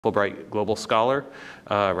Fulbright Global Scholar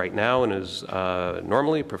right now and is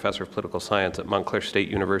normally Professor of Political Science at Montclair State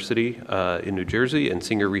University in New Jersey and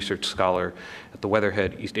Senior Research Scholar at the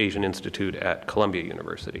Weatherhead East Asian Institute at Columbia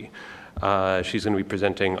University. She's going to be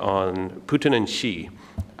presenting on Putin and Xi,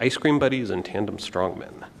 Ice Cream Buddies and Tandem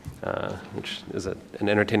Strongmen, which is an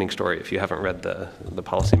entertaining story. If you haven't read the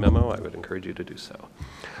policy memo, I would encourage you to do so.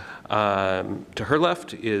 To her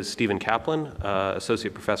left is Stephen Kaplan,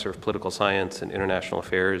 Associate Professor of Political Science and International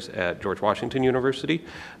Affairs at George Washington University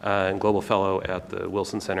and Global Fellow at the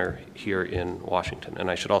Wilson Center here in Washington. And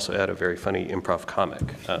I should also add a very funny improv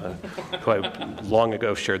comic who I long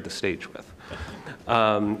ago shared the stage with.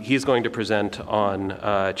 He's going to present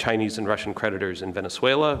on Chinese and Russian creditors in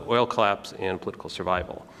Venezuela, oil collapse, and political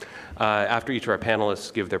survival. After each of our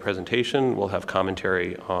panelists give their presentation, we'll have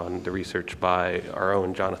commentary on the research by our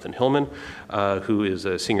own Jonathan Hillman, who is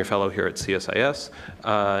a senior fellow here at CSIS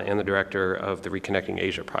and the director of the Reconnecting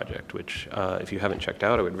Asia project, which if you haven't checked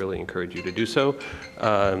out, I would really encourage you to do so.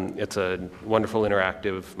 It's a wonderful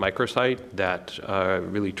interactive microsite that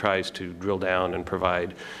really tries to drill down and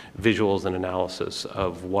provide visuals and analysis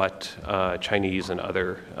of what Chinese and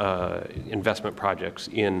other investment projects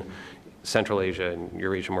in Central Asia and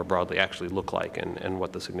Eurasia more broadly actually look like and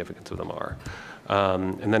what the significance of them are.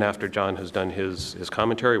 And then after John has done his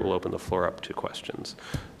commentary, we'll open the floor up to questions.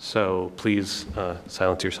 So please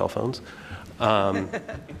silence your cell phones. And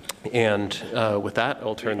with that,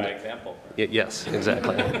 I'll turn by example. Yes,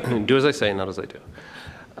 exactly. Do as I say, not as I do.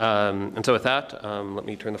 And so with that, let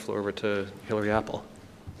me turn the floor over to Hilary Appel.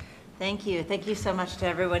 Thank you. Thank you so much to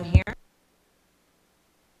everyone here.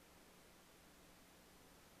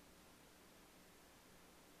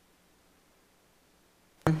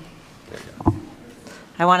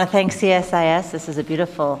 I want to thank CSIS. This is a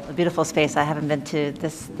beautiful space. I haven't been to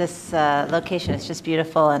this location. It's just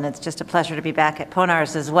beautiful, and it's just a pleasure to be back at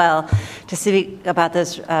PONARS as well to speak about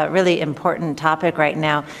this really important topic right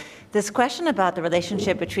now. This question about the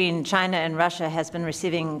relationship between China and Russia has been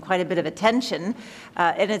receiving quite a bit of attention,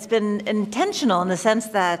 and it's been intentional in the sense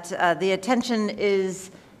that the attention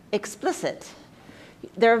is explicit.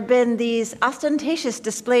 There have been these ostentatious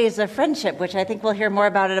displays of friendship, which I think we'll hear more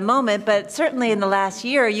about in a moment, but certainly in the last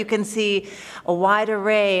year, you can see a wide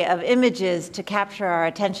array of images to capture our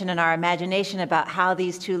attention and our imagination about how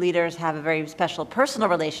these two leaders have a very special personal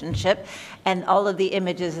relationship, and all of the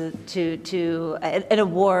images and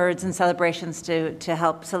awards and celebrations to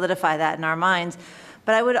help solidify that in our minds.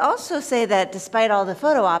 But I would also say that despite all the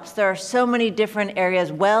photo ops, there are so many different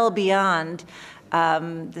areas well beyond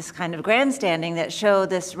this kind of grandstanding that show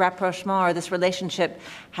this rapprochement or this relationship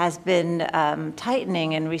has been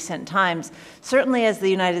tightening in recent times. Certainly as the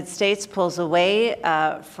United States pulls away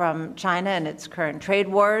from China and its current trade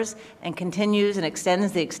wars and continues and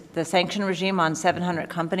extends the sanction regime on 700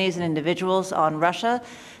 companies and individuals on Russia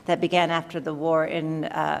that began after the war in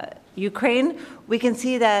Ukraine, we can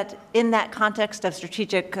see that in that context of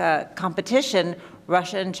strategic competition,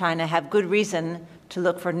 Russia and China have good reason to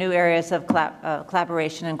look for new areas of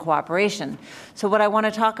collaboration and cooperation. So what I want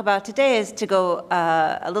to talk about today is to go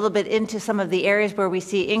a little bit into some of the areas where we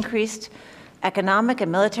see increased economic and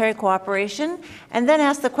military cooperation, and then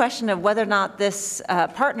ask the question of whether or not this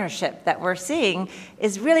partnership that we're seeing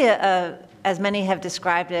is really, as many have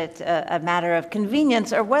described it, a matter of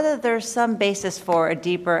convenience, or whether there's some basis for a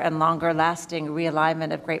deeper and longer lasting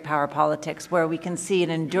realignment of great power politics, where we can see an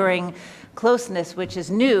enduring closeness which is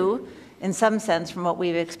new in some sense from what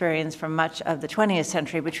we've experienced from much of the 20th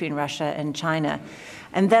century between Russia and China.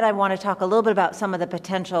 And then I want to talk a little bit about some of the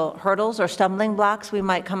potential hurdles or stumbling blocks we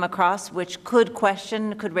might come across, which could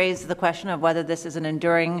raise the question of whether this is an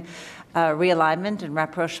enduring realignment and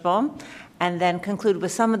rapprochement, and then conclude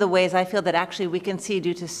with some of the ways I feel that actually we can see,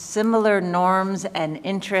 due to similar norms and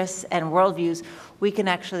interests and worldviews, we can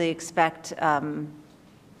actually expect an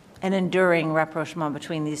enduring rapprochement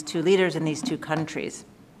between these two leaders and these two countries.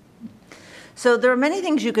 So there are many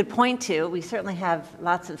things you could point to. We certainly have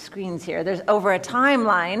lots of screens here. There's over a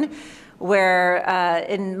timeline where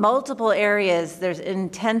in multiple areas there's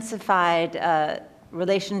intensified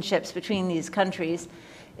relationships between these countries.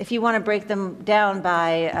 If you want to break them down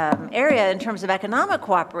by area in terms of economic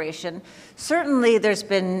cooperation, certainly there's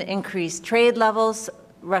been increased trade levels.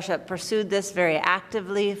 Russia pursued this very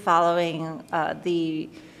actively following the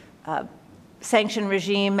sanction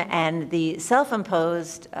regime and the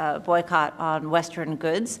self-imposed boycott on Western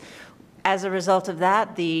goods. As a result of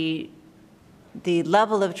that, the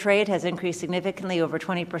level of trade has increased significantly, over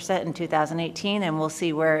 20% in 2018, and we'll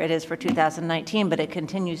see where it is for 2019, but it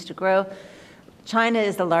continues to grow. China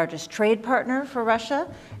is the largest trade partner for Russia,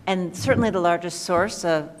 and certainly the largest source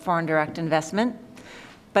of foreign direct investment.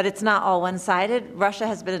 But it's not all one-sided. Russia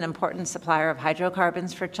has been an important supplier of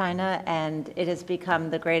hydrocarbons for China, and it has become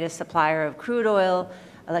the greatest supplier of crude oil,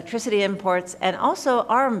 electricity imports, and also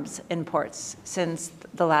arms imports since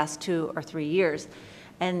the last 2 or 3 years.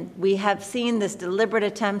 And we have seen this deliberate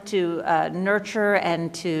attempt to nurture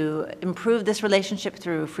and to improve this relationship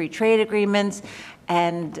through free trade agreements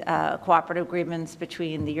and cooperative agreements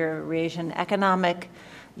between the Eurasian Economic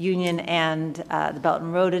Union and the Belt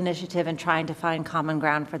and Road Initiative, and trying to find common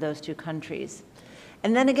ground for those two countries.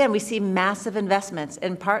 And then again, we see massive investments,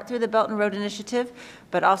 in part through the Belt and Road Initiative,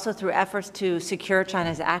 but also through efforts to secure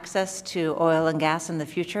China's access to oil and gas in the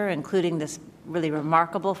future, including this really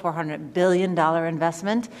remarkable $400 billion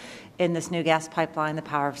investment in this new gas pipeline, the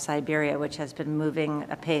Power of Siberia, which has been moving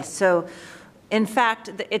apace. So, in fact,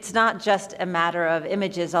 it's not just a matter of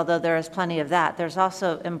images, although there is plenty of that. There's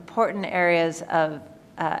also important areas of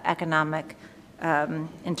economic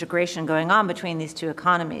integration going on between these two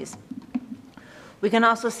economies. We can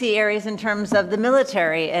also see areas in terms of the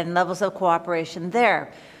military and levels of cooperation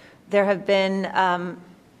there. There have been,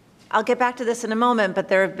 I'll get back to this in a moment, but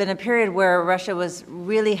there have been a period where Russia was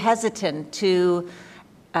really hesitant to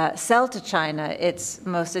sell to China its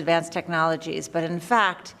most advanced technologies. But in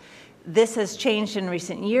fact, this has changed in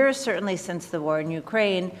recent years, certainly since the war in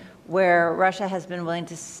Ukraine, where Russia has been willing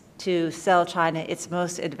to sell China its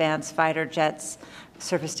most advanced fighter jets,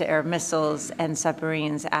 surface-to-air missiles, and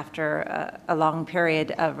submarines after a long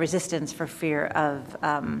period of resistance for fear of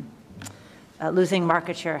losing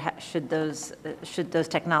market share should those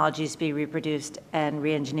technologies be reproduced and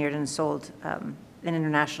re-engineered and sold in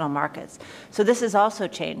international markets. So this has also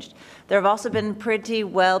changed. There have also been pretty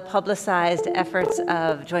well-publicized efforts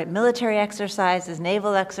of joint military exercises,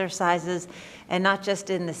 naval exercises, and not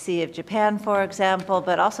just in the Sea of Japan, for example,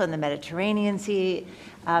 but also in the Mediterranean Sea.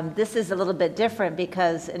 This is a little bit different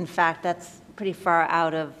because, in fact, that's pretty far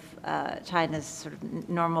out of China's sort of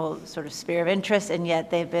normal sort of sphere of interest, and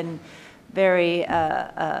yet they've been very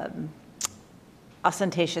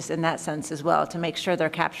ostentatious in that sense as well, to make sure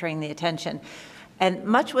they're capturing the attention. And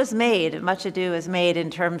much ado is made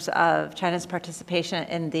in terms of China's participation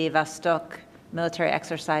in the Vostok military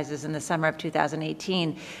exercises in the summer of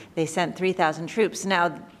 2018. They sent 3,000 troops.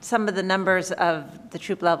 Now, some of the numbers of the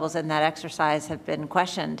troop levels in that exercise have been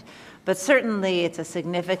questioned, but certainly it's a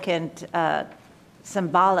significant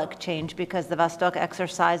symbolic change, because the Vostok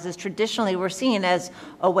exercises traditionally were seen as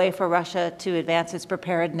a way for Russia to advance its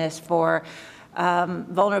preparedness for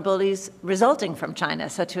vulnerabilities resulting from China.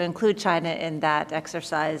 So to include China in that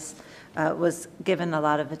exercise was given a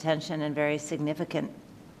lot of attention and very significant.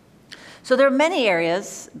 So there are many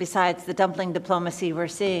areas besides the dumpling diplomacy we're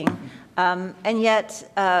seeing, and yet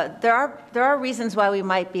there are reasons why we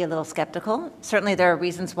might be a little skeptical. Certainly there are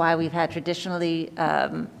reasons why we've had traditionally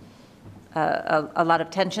a lot of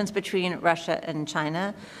tensions between Russia and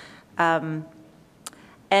China.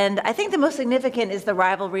 And I think the most significant is the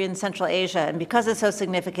rivalry in Central Asia. And because it's so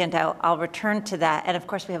significant, I'll return to that. And of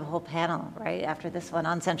course, we have a whole panel, right, after this one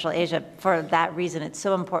on Central Asia for that reason. It's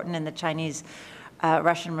so important in the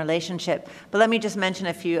Chinese-Russian relationship. But let me just mention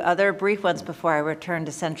a few other brief ones before I return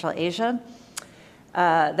to Central Asia.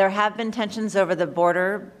 There have been tensions over the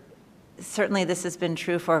border. Certainly, this has been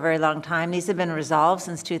true for a very long time. These have been resolved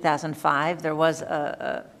since 2005. There was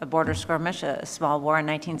a border skirmish, a small war in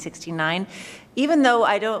 1969. Even though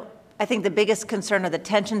I think the biggest concern are the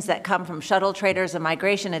tensions that come from shuttle traders and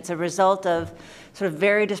migration. It's a result of sort of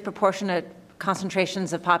very disproportionate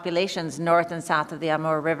concentrations of populations north and south of the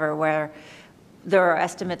Amur River, where there are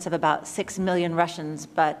estimates of about 6 million Russians,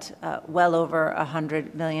 but well over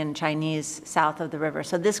 100 million Chinese south of the river.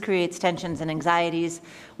 So this creates tensions and anxieties,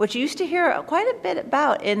 which you used to hear quite a bit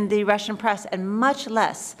about in the Russian press, and much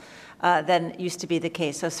less than used to be the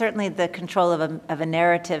case. So certainly the control of a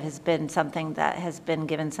narrative has been something that has been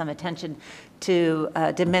given some attention to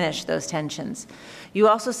diminish those tensions. You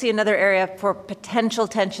also see another area for potential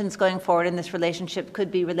tensions going forward in this relationship could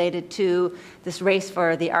be related to this race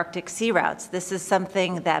for the Arctic sea routes. This is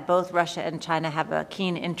something that both Russia and China have a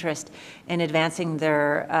keen interest in advancing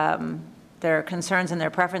their concerns and their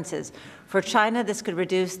preferences. For China, this could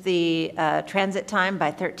reduce the transit time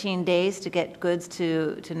by 13 days to get goods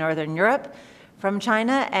to Northern Europe from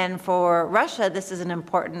China. And for Russia, this is an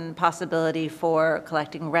important possibility for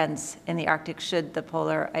collecting rents in the Arctic should the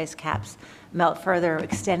polar ice caps melt further,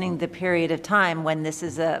 extending the period of time when this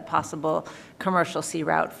is a possible commercial sea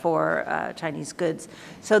route for Chinese goods.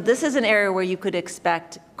 So this is an area where you could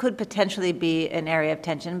expect could potentially be an area of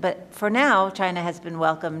tension. But for now, China has been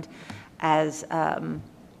welcomed as an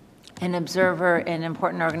observer in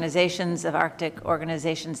important organizations of Arctic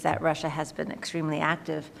organizations that Russia has been extremely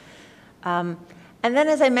active. And then,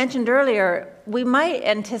 as I mentioned earlier, we might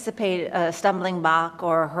anticipate a stumbling block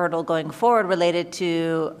or a hurdle going forward related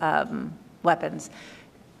to weapons.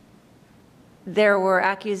 There were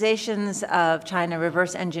accusations of China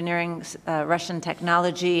reverse engineering Russian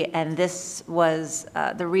technology, and this was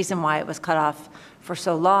the reason why it was cut off for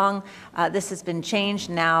so long. This has been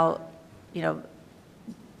changed now.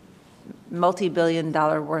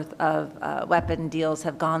 Multi-billion-dollar worth of weapon deals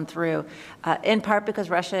have gone through, in part because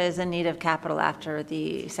Russia is in need of capital after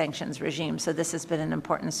the sanctions regime. So this has been an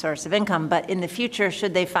important source of income. But in the future,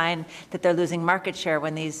 should they find that they're losing market share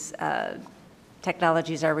when these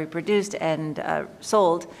technologies are reproduced and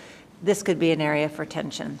sold, this could be an area for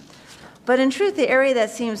tension. But in truth, the area that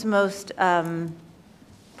seems most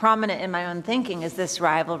prominent in my own thinking is this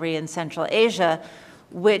rivalry in Central Asia,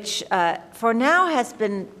 which for now has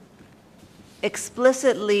been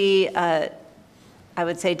explicitly, I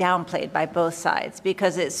would say, downplayed by both sides,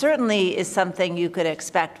 because it certainly is something you could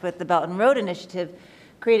expect with the Belt and Road Initiative,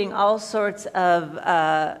 creating all sorts of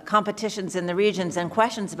competitions in the regions and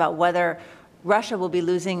questions about whether Russia will be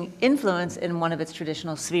losing influence in one of its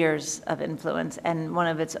traditional spheres of influence and one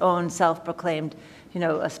of its own self-proclaimed,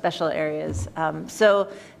 special areas.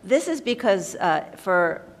 So this is because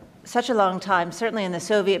for such a long time, certainly in the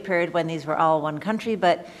Soviet period when these were all one country,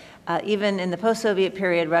 but even in the post-Soviet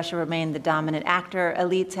period, Russia remained the dominant actor.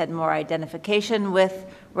 Elites had more identification with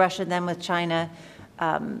Russia than with China.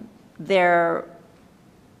 There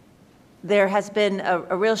has been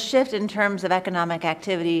a real shift in terms of economic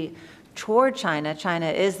activity toward China. China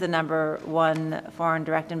is the #1 foreign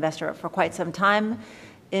direct investor for quite some time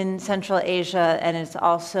in Central Asia, and it's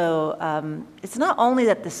also, it's not only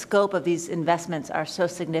that the scope of these investments are so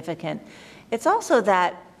significant, it's also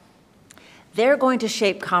that they're going to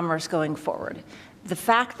shape commerce going forward. The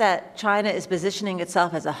fact that China is positioning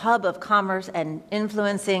itself as a hub of commerce and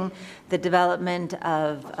influencing the development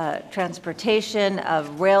of transportation,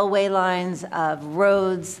 of railway lines, of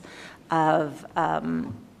roads, of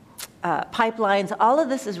pipelines, all of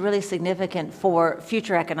this is really significant for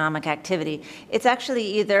future economic activity. It's actually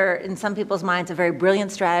either, in some people's minds, a very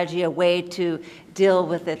brilliant strategy, a way to deal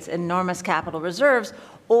with its enormous capital reserves,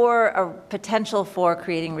 or a potential for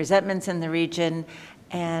creating resentments in the region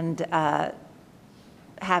and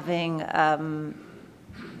having an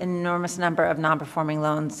enormous number of non-performing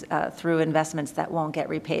loans through investments that won't get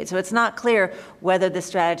repaid. So it's not clear whether this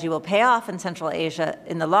strategy will pay off in Central Asia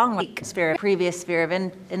in the long run, previous sphere of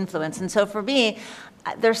influence. And so for me,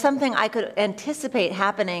 there's something I could anticipate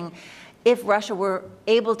happening if Russia were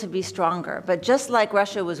able to be stronger. But just like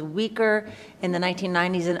Russia was weaker in the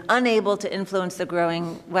 1990s and unable to influence the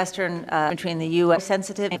growing Western between the U.S.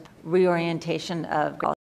 sensitive reorientation of.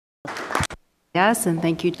 Yes, and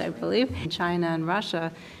thank you. I believe China and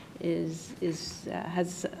Russia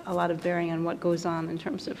has a lot of bearing on what goes on in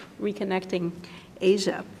terms of reconnecting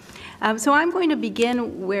Asia. So I'm going to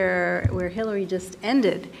begin where Hilary just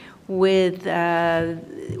ended with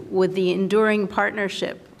the enduring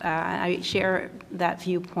partnership. I share that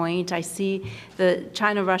viewpoint. I see the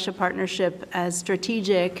China-Russia partnership as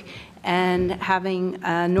strategic and having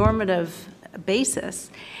a normative basis,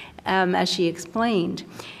 as she explained.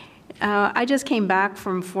 I just came back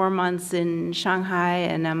from 4 months in Shanghai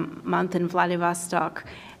and a month in Vladivostok,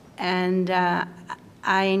 and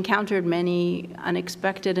I encountered many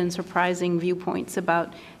unexpected and surprising viewpoints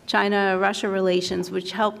about China-Russia relations,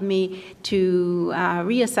 which helped me to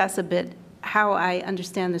reassess a bit how I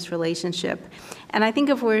understand this relationship. And I think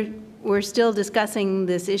if we're still discussing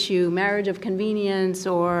this issue, marriage of convenience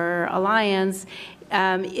or alliance,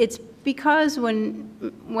 it's because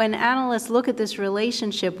when analysts look at this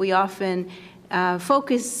relationship, we often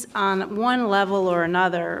focus on one level or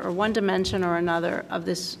another, or one dimension or another of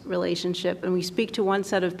this relationship, and we speak to one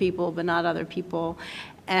set of people but not other people.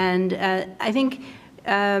 And I think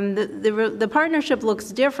the partnership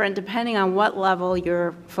looks different depending on what level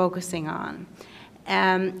you're focusing on.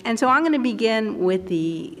 And so I'm going to begin with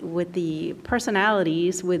the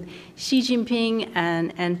personalities, with Xi Jinping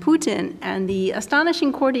and Putin, and the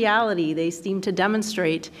astonishing cordiality they seem to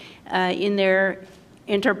demonstrate in their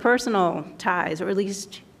interpersonal ties, or at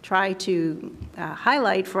least try to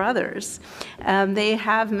highlight for others. They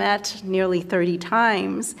have met nearly 30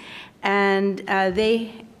 times, and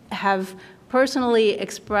they have personally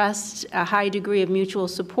expressed a high degree of mutual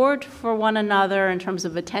support for one another in terms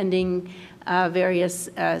of attending various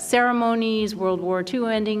ceremonies, World War II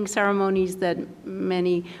ending ceremonies that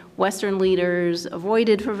many Western leaders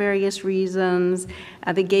avoided for various reasons.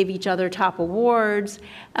 They gave each other top awards.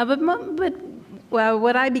 But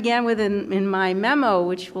what I began with in my memo,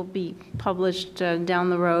 which will be published down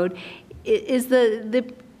the road, is the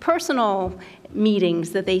personal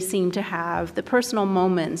meetings that they seem to have, the personal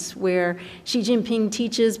moments where Xi Jinping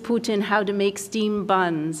teaches Putin how to make steamed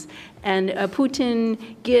buns, and Putin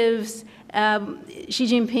gives Xi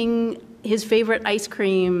Jinping his favorite ice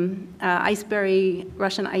cream, iceberry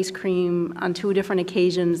Russian ice cream, on 2 different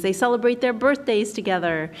occasions. They celebrate their birthdays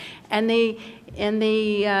together, and they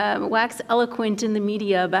wax eloquent in the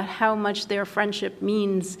media about how much their friendship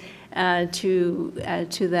means to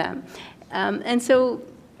them. And so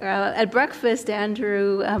at breakfast,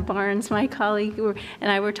 Andrew Barnes, my colleague,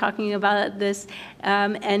 and I were talking about this,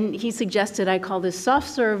 and he suggested I call this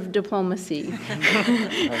soft-serve diplomacy.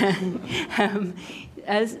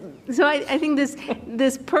 So I think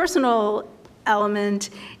this personal element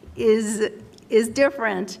is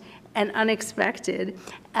different and unexpected,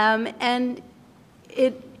 and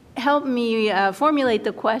it helped me formulate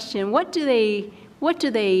the question: what do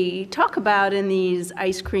they talk about in these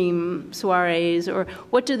ice cream soirees, or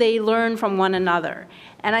what do they learn from one another?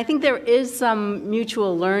 And I think there is some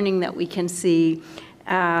mutual learning that we can see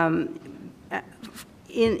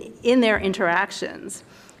in their interactions.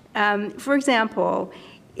 For example,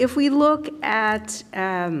 if we look at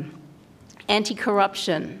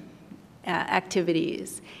anti-corruption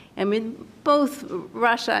activities, I mean, both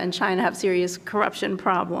Russia and China have serious corruption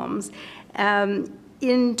problems.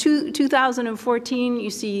 In 2014, you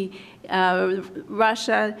see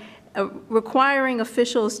Russia requiring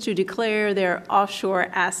officials to declare their offshore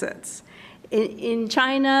assets. In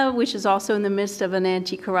China, which is also in the midst of an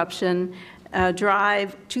anti-corruption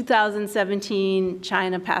drive, 2017,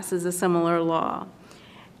 China passes a similar law.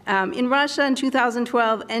 In Russia, in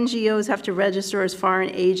 2012, NGOs have to register as foreign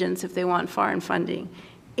agents if they want foreign funding.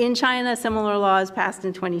 In China, similar laws passed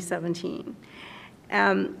in 2017.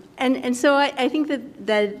 And so I think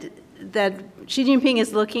that Xi Jinping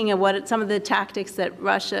is looking at what some of the tactics that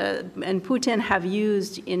Russia and Putin have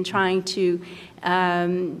used in trying to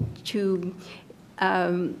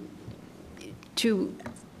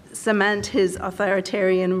cement his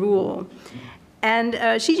authoritarian rule. And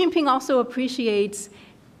Xi Jinping also appreciates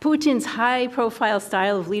Putin's high-profile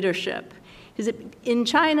style of leadership. In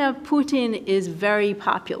China, Putin is very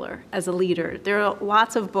popular as a leader. There are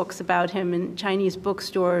lots of books about him in Chinese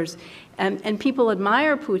bookstores, and people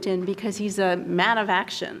admire Putin because he's a man of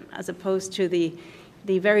action, as opposed to the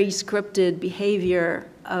very scripted behavior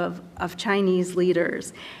of Chinese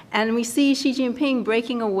leaders. And we see Xi Jinping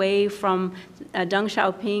breaking away from Deng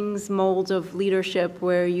Xiaoping's mold of leadership,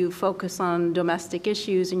 where you focus on domestic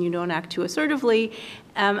issues and you don't act too assertively.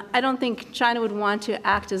 I don't think China would want to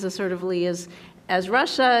act as assertively as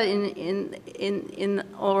Russia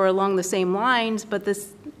or along the same lines, but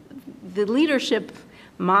the leadership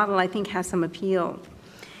model, I think, has some appeal.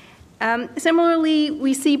 Similarly,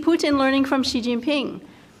 we see Putin learning from Xi Jinping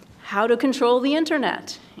how to control the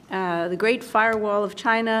internet. The Great Firewall of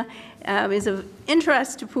China is of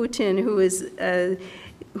interest to Putin, who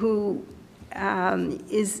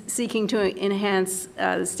is seeking to enhance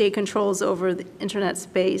state controls over the internet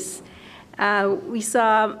space. We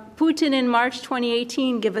saw Putin in March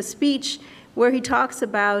 2018 give a speech where he talks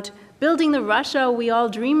about building the Russia we all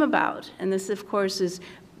dream about. And this, of course, is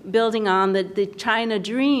building on the China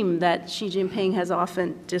dream that Xi Jinping has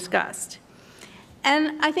often discussed.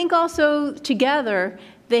 And I think also together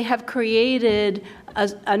they have created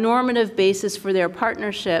a normative basis for their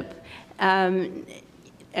partnership in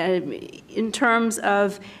terms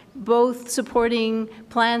of both supporting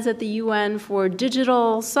plans at the UN for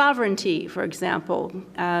digital sovereignty, for example,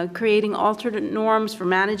 creating alternate norms for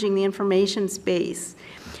managing the information space.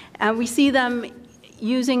 We see them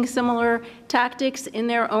using similar tactics in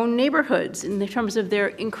their own neighborhoods in terms of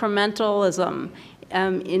their incrementalism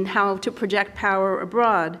in how to project power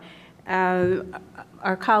abroad.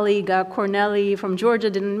 Our colleague Corneli from Georgia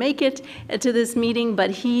didn't make it to this meeting, but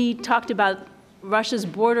he talked about Russia's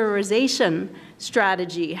borderization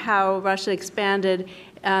strategy, how Russia expanded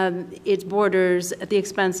its borders at the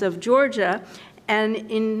expense of Georgia.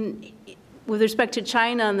 And with respect to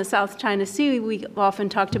China and the South China Sea, we often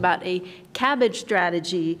talked about a cabbage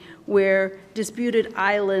strategy where disputed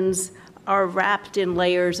islands are wrapped in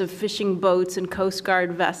layers of fishing boats and Coast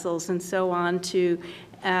Guard vessels and so on to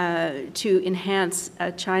enhance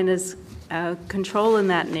China's control in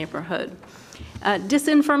that neighborhood.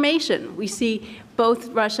 Disinformation. We see both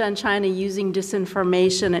Russia and China using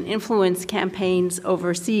disinformation and influence campaigns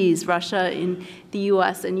overseas, Russia in the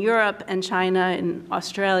US and Europe, and China in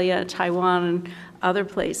Australia, Taiwan, and other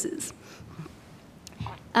places.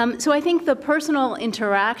 So I think the personal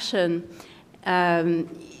interaction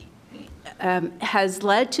has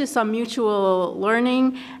led to some mutual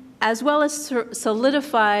learning, as well as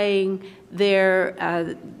solidifying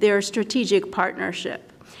their strategic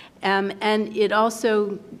partnership. And it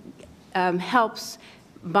also helps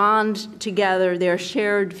bond together their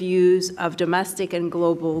shared views of domestic and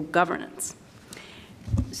global governance.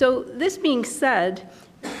 So this being said,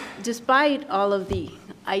 despite all of the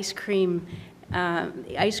ice cream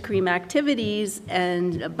activities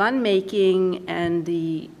and bun making and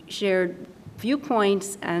the shared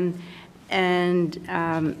viewpoints and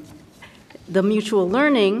the mutual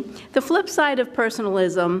learning, the flip side of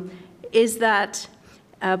personalism is that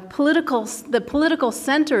the political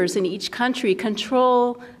centers in each country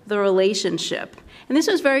control the relationship. And this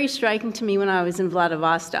was very striking to me when I was in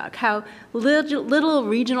Vladivostok, how little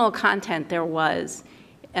regional content there was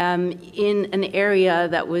in an area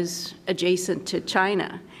that was adjacent to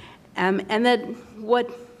China. And that what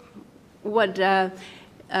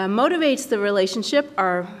motivates the relationship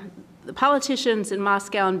are the politicians in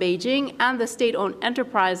Moscow and Beijing and the state-owned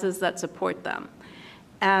enterprises that support them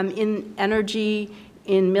in energy,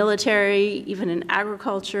 in military, even in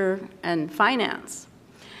agriculture and finance.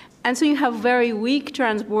 And so you have very weak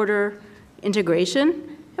transborder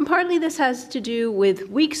integration, and partly this has to do with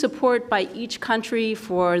weak support by each country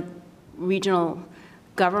for regional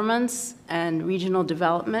governments and regional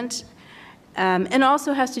development, and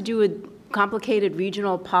also has to do with complicated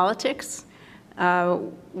regional politics.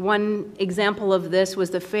 One example of this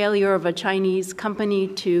was the failure of a Chinese company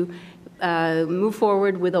to move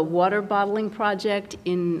forward with a water bottling project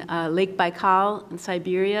in Lake Baikal in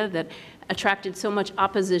Siberia that attracted so much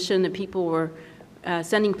opposition that people were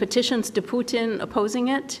sending petitions to Putin opposing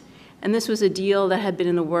it. And this was a deal that had been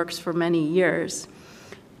in the works for many years.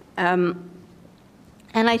 And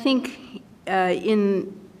I think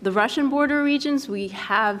in the Russian border regions, we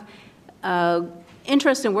have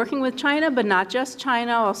interest in working with China, but not just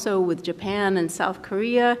China, also with Japan and South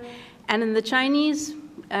Korea. And in the Chinese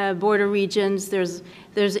border regions, there's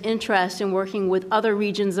interest in working with other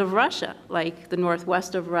regions of Russia, like the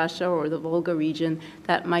northwest of Russia or the Volga region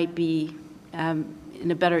that might be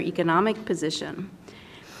in a better economic position.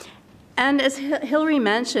 And as Hilary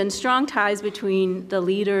mentioned, strong ties between the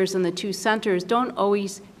leaders and the two centers don't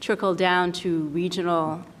always trickle down to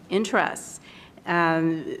regional interests.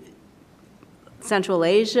 Central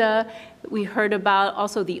Asia, we heard about.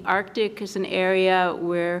 Also, the Arctic is an area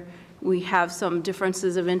where we have some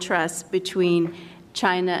differences of interest between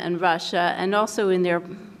China and Russia, and also in their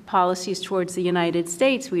policies towards the United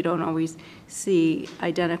States, we don't always see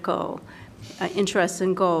identical interests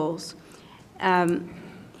and goals. So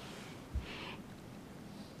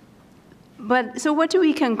what do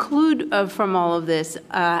we conclude from all of this?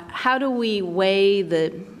 How do we weigh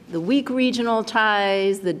the weak regional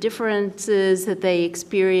ties, the differences that they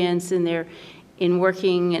experience in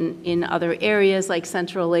working in other areas like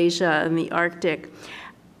Central Asia and the Arctic?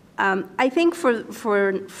 I think for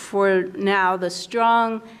now, the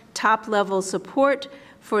strong top-level support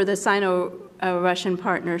for the Sino-Russian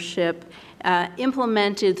partnership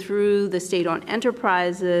implemented through the state-owned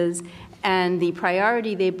enterprises and the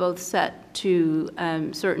priority they both set to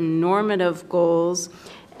certain normative goals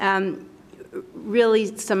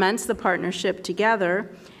really cements the partnership together.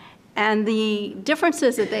 And the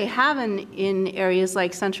differences that they have in areas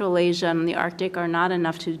like Central Asia and the Arctic are not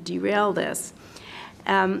enough to derail this.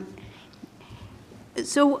 But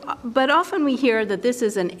often we hear that this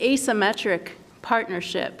is an asymmetric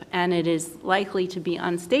partnership, and it is likely to be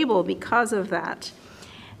unstable because of that.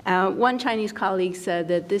 One Chinese colleague said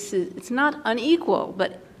that it's not unequal,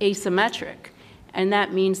 but asymmetric, and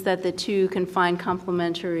that means that the two can find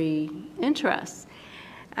complementary interests.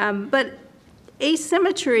 But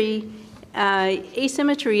asymmetry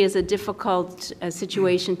is a difficult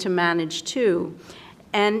situation to manage too.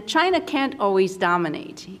 And China can't always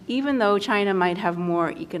dominate, even though China might have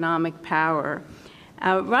more economic power.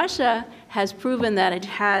 Russia has proven that it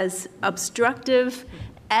has obstructive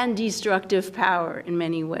and destructive power in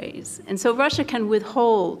many ways. And so Russia can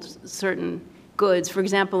withhold certain goods, for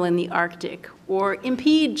example, in the Arctic, or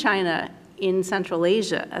impede China in Central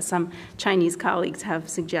Asia, as some Chinese colleagues have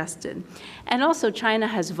suggested. And also China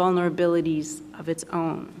has vulnerabilities of its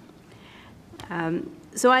own.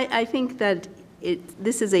 So I think that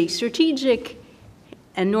this is a strategic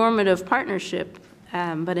and normative partnership,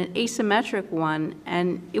 but an asymmetric one,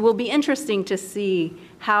 and it will be interesting to see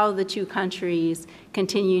how the two countries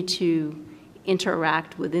continue to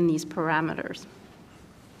interact within these parameters.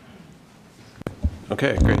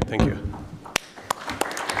 Okay, great, thank you.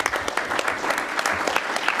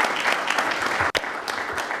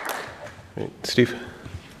 Right, Steve?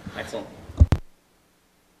 Excellent.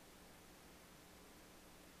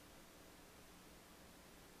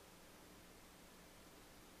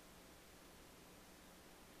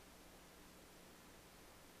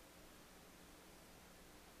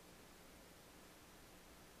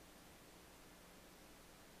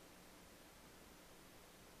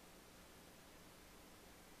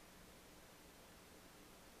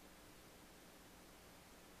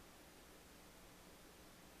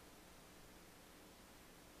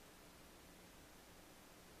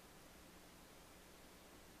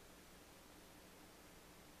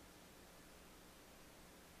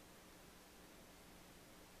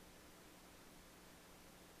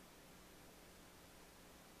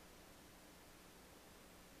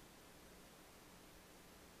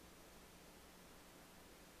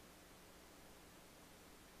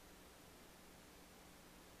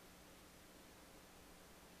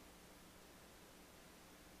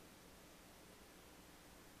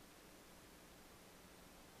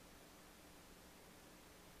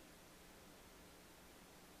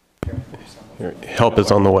 Help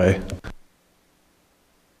is on the way.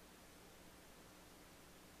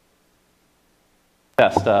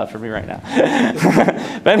 Best for me right now.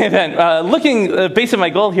 But in any event, basically my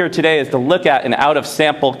goal here today is to look at an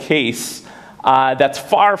out-of-sample case that's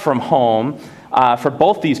far from home for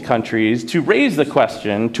both these countries, to raise the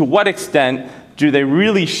question, to what extent do they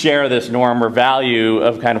really share this norm or value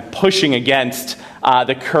of kind of pushing against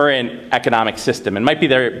the current economic system? And might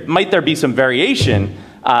there be some variation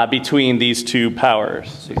between these two powers?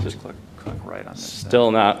 So you just click right on this. Still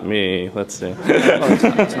not me. Let's see. Oh,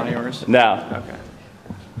 it's not yours? No. Okay.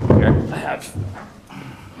 Here, I have.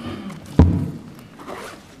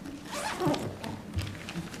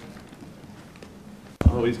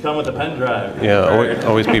 Always come with a pen drive. Yeah,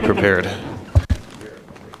 always be prepared. There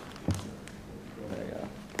you go.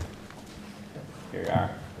 Here you are.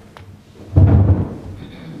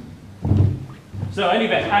 So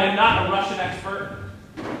anyway, I am not a Russian expert.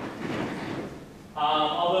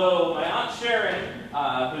 Although my Aunt Sharon,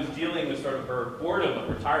 who's dealing with sort of her boredom of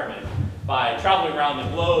retirement by traveling around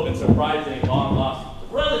the globe and surprising long-lost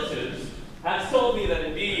relatives, has told me that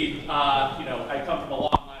indeed, I come from a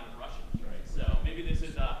long line of Russians, right? So maybe this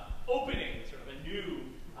is opening sort of a new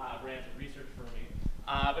branch of research for me.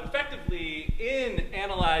 But effectively, in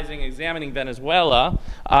analyzing, examining Venezuela,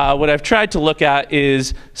 what I've tried to look at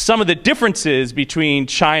is some of the differences between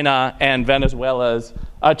China and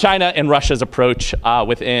China and Russia's approach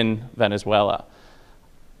within Venezuela.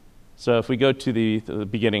 So if we go to the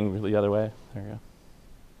beginning, the other way, there we go.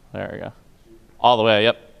 There we go. All the way,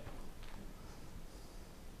 yep.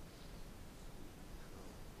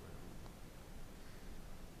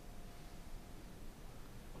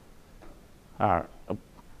 All right. Oh,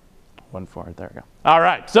 one forward, there we go. All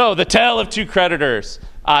right, so the tale of two creditors.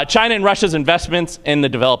 China and Russia's investments in the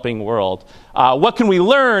developing world. What can we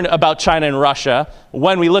learn about China and Russia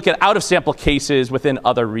when we look at out-of-sample cases within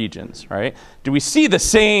other regions, right? Do we see the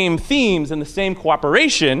same themes and the same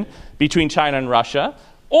cooperation between China and Russia?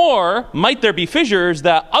 Or might there be fissures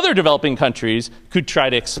that other developing countries could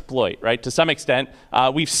try to exploit, right? To some extent,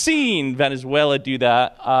 we've seen Venezuela do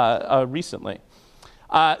that recently.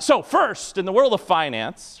 So first, in the world of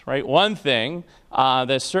finance, right, one thing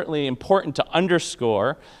that's certainly important to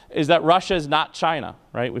underscore is that Russia is not China,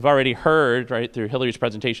 right? We've already heard, right, through Hilary's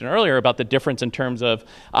presentation earlier about the difference in terms of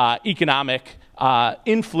economic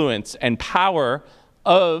influence and power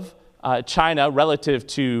of China relative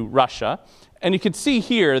to Russia. And you can see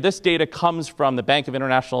here, this data comes from the Bank of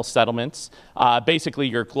International Settlements, basically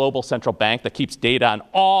your global central bank that keeps data on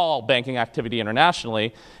all banking activity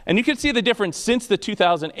internationally. And you can see the difference since the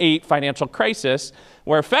 2008 financial crisis,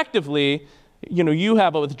 where effectively, you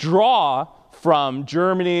have a withdrawal from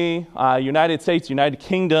Germany, United States, United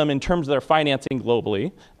Kingdom in terms of their financing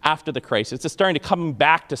globally after the crisis. It's starting to come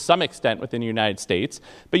back to some extent within the United States.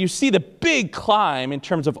 But you see the big climb in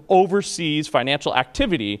terms of overseas financial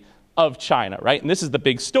activity of China, right? And this is the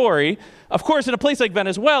big story. Of course, in a place like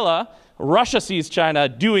Venezuela, Russia sees China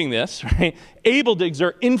doing this, right? Able to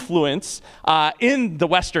exert influence in the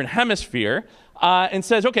Western Hemisphere and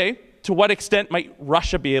says, okay, to what extent might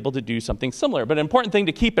Russia be able to do something similar? But an important thing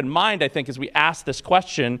to keep in mind, I think, as we ask this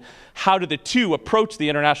question, how do the two approach the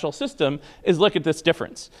international system, is look at this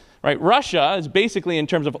difference, right? Russia is basically, in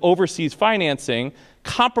terms of overseas financing,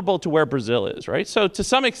 comparable to where Brazil is, right? So to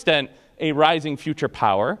some extent, a rising future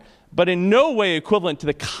power, but in no way equivalent to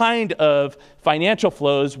the kind of financial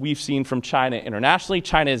flows we've seen from China internationally.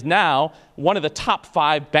 China is now one of the top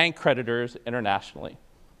 5 bank creditors internationally.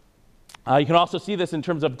 You can also see this in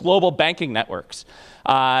terms of global banking networks.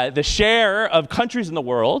 The share of countries in the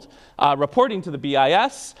world reporting to the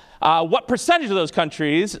BIS, what percentage of those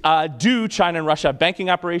countries do China and Russia have banking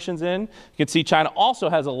operations in? You can see China also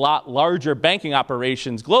has a lot larger banking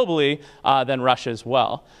operations globally than Russia as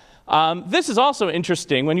well. This is also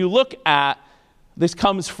interesting when you look at, this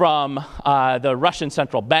comes from the Russian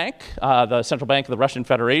Central Bank, the Central Bank of the Russian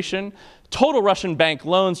Federation. Total Russian bank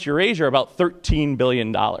loans to Eurasia are about $13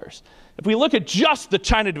 billion. If we look at just the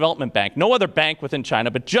China Development Bank, no other bank within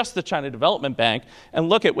China, but just the China Development Bank, and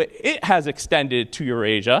look at what it has extended to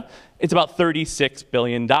Eurasia, it's about $36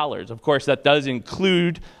 billion. Of course, that does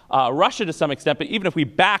include Russia to some extent, but even if we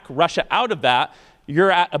back Russia out of that,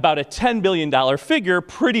 you're at about a $10 billion figure,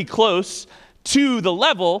 pretty close to the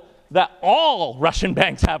level that all Russian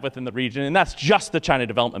banks have within the region, and that's just the China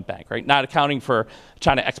Development Bank, right? Not accounting for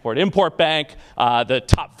China Export-Import Bank, the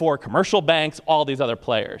top 4 commercial banks, all these other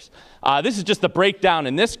players. This is just the breakdown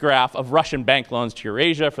in this graph of Russian bank loans to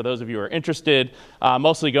Eurasia, for those of you who are interested,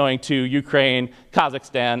 mostly going to Ukraine,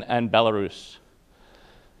 Kazakhstan, and Belarus.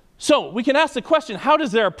 So we can ask the question, how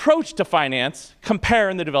does their approach to finance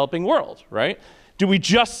compare in the developing world, right? Do we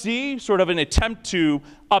just see sort of an attempt to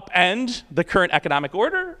upend the current economic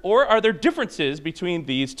order, or are there differences between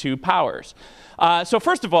these two powers? So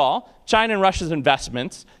first of all, China and Russia's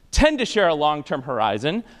investments tend to share a long-term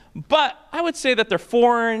horizon, but I would say that their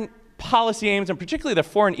foreign policy aims, and particularly their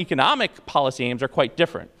foreign economic policy aims, are quite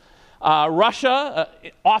different. Russia,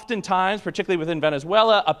 oftentimes, particularly within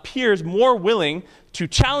Venezuela, appears more willing to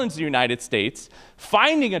challenge the United States,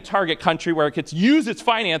 finding a target country where it could use its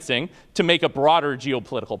financing to make a broader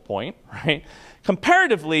geopolitical point, right?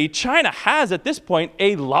 Comparatively, China has, at this point,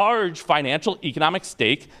 a large financial economic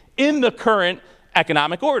stake in the current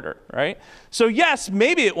economic order, right? So yes,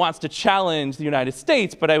 maybe it wants to challenge the United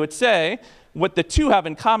States, but I would say what the two have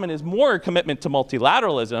in common is more a commitment to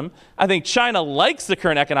multilateralism. I think China likes the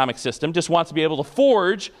current economic system, just wants to be able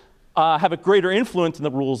to have a greater influence in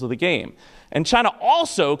the rules of the game. And China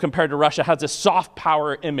also, compared to Russia, has a soft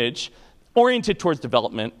power image oriented towards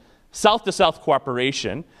development, South-to-South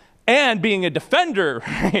cooperation, and being a defender,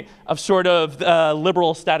 right, of sort of the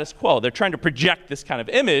liberal status quo. They're trying to project this kind of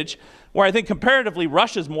image, where I think comparatively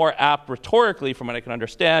Russia's more apt rhetorically, from what I can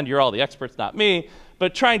understand, you're all the experts, not me,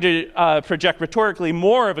 but trying to project rhetorically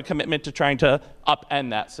more of a commitment to trying to upend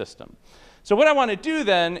that system. So what I want to do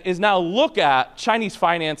then is now look at Chinese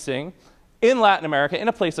financing in Latin America, in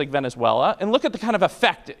a place like Venezuela, and look at the kind of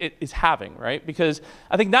effect it is having, right? Because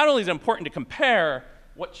I think not only is it important to compare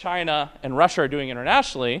what China and Russia are doing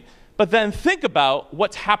internationally, but then think about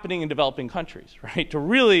what's happening in developing countries, right? To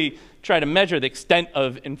really try to measure the extent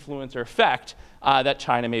of influence or effect that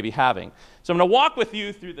China may be having. So I'm going to walk with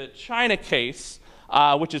you through the China case,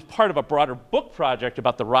 which is part of a broader book project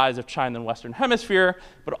about the rise of China in the Western Hemisphere,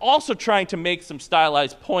 but also trying to make some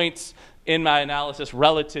stylized points in my analysis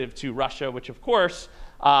relative to Russia, which of course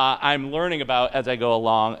I'm learning about as I go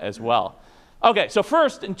along as well. Okay, so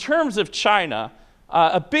first, in terms of China,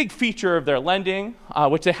 a big feature of their lending,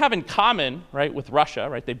 which they have in common, right, with Russia,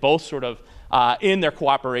 right? They both sort of, in their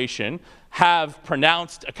cooperation, have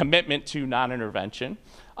pronounced a commitment to non-intervention.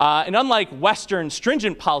 And unlike Western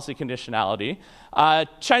stringent policy conditionality,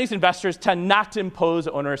 Chinese investors tend not to impose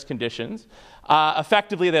onerous conditions.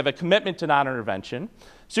 Effectively, they have a commitment to non-intervention.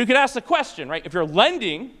 So you could ask the question, right? If you're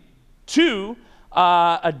lending to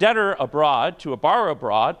a debtor abroad, to a borrower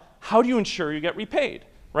abroad, how do you ensure you get repaid?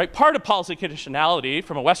 Right? Part of policy conditionality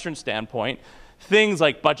from a Western standpoint, things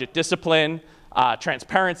like budget discipline,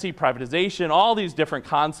 transparency, privatization, all these different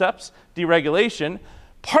concepts, deregulation,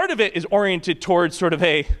 part of it is oriented towards sort of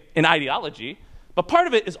an ideology, but part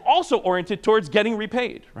of it is also oriented towards getting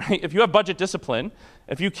repaid. Right? If you have budget discipline,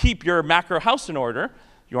 if you keep your macro house in order,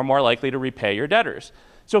 you're more likely to repay your debtors.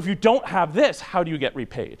 So if you don't have this, how do you get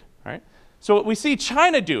repaid? Right? So what we see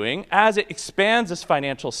China doing as it expands its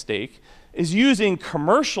financial stake is using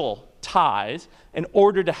commercial ties in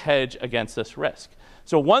order to hedge against this risk.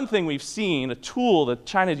 So one thing we've seen, a tool that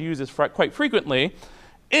China uses quite frequently,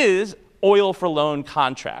 is oil for loan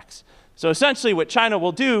contracts. So essentially what China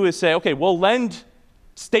will do is say, okay, we'll lend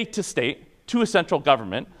state to state to a central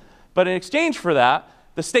government, but in exchange for that,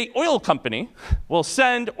 the state oil company will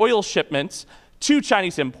send oil shipments to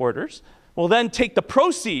Chinese importers, will then take the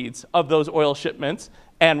proceeds of those oil shipments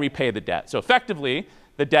and repay the debt. So effectively,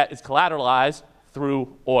 the debt is collateralized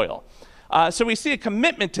through oil. So we see a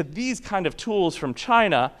commitment to these kind of tools from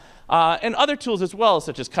China and other tools as well,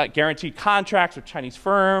 such as guaranteed contracts with Chinese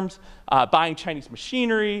firms, buying Chinese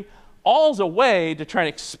machinery, all as a way to try and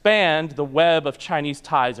expand the web of Chinese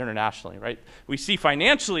ties internationally, right? We see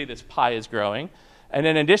financially this pie is growing, and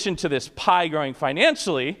in addition to this pie growing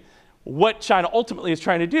financially, what China ultimately is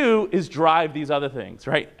trying to do is drive these other things,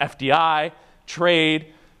 right? FDI,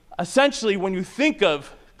 trade. Essentially, when you think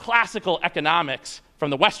of classical economics from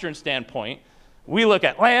the Western standpoint, we look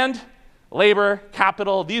at land, labor,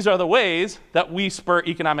 capital. These are the ways that we spur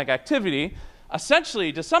economic activity.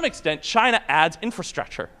 Essentially, to some extent, China adds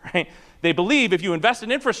infrastructure, right? They believe if you invest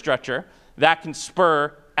in infrastructure, that can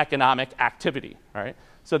spur economic activity, right?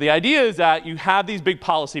 So the idea is that you have these big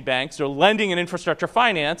policy banks, they're lending in infrastructure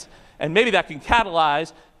finance, and maybe that can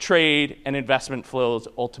catalyze trade and investment flows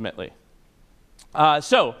ultimately.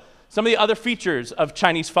 So some of the other features of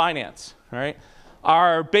Chinese finance, right,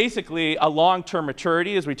 are basically a long-term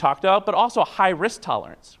maturity, as we talked about, but also a high risk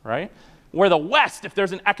tolerance, right? Where the West, if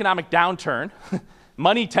there's an economic downturn,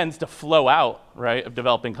 money tends to flow out, right, of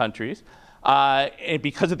developing countries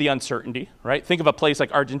because of the uncertainty, right? Think of a place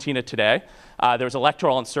like Argentina today. There was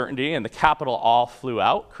electoral uncertainty, and the capital all flew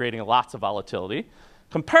out, creating lots of volatility.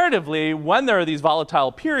 Comparatively, when there are these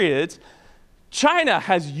volatile periods, China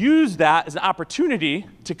has used that as an opportunity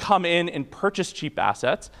to come in and purchase cheap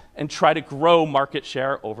assets and try to grow market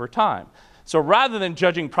share over time. So rather than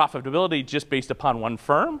judging profitability just based upon one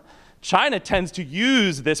firm, China tends to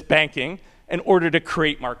use this banking in order to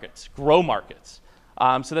create markets, grow markets.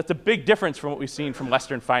 So that's a big difference from what we've seen from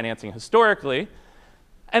Western financing historically.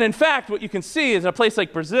 And in fact, what you can see is in a place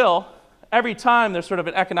like Brazil, every time there's sort of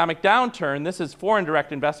an economic downturn, this is foreign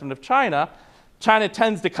direct investment of China, China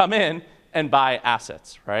tends to come in and buy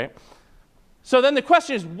assets, right? So then the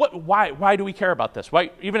question is, why do we care about this? Why,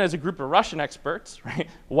 even as a group of Russian experts, right,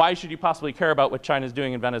 why should you possibly care about what China's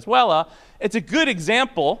doing in Venezuela? It's a good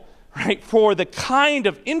example, right, for the kind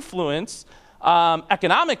of influence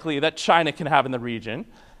economically that China can have in the region,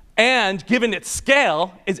 and given its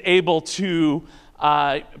scale, is able to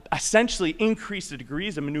essentially increase the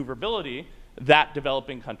degrees of maneuverability that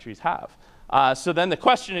developing countries have. So then the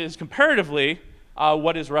question is, comparatively,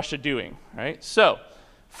 what is Russia doing, right? So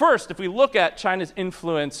first, if we look at China's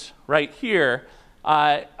influence right here,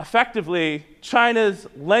 effectively, China's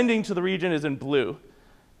lending to the region is in blue.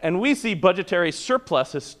 And we see budgetary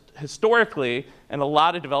surplus historically in a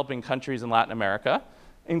lot of developing countries in Latin America,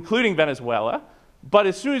 including Venezuela. But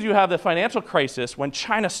as soon as you have the financial crisis, when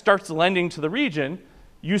China starts lending to the region,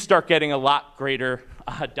 you start getting a lot greater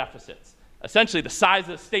deficits. Essentially, the size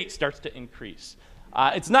of the state starts to increase.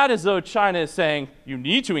 It's not as though China is saying you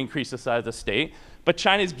need to increase the size of the state, but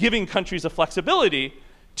China is giving countries the flexibility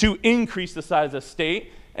to increase the size of the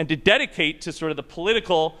state and to dedicate to sort of the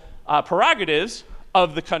political prerogatives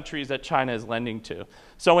of the countries that China is lending to.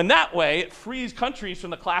 So in that way, it frees countries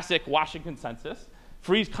from the classic Washington consensus,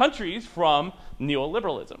 frees countries from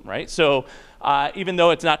neoliberalism, right? So even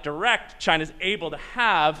though it's not direct, China's able to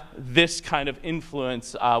have this kind of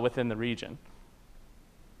influence within the region.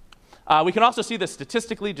 We can also see this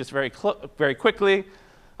statistically, just very quickly.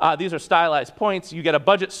 These are stylized points. You get a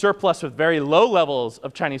budget surplus with very low levels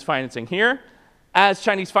of Chinese financing here. As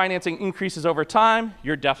Chinese financing increases over time,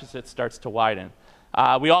 your deficit starts to widen.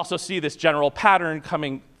 We also see this general pattern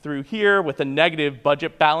coming through here with a negative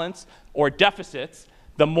budget balance or deficits,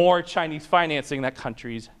 the more Chinese financing that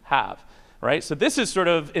countries have, right? So this is sort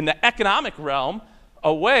of, in the economic realm,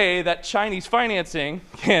 a way that Chinese financing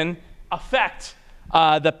can affect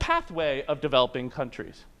the pathway of developing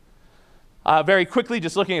countries. Very quickly,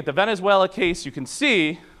 just looking at the Venezuela case, you can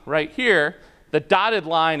see right here, the dotted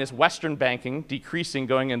line is Western banking decreasing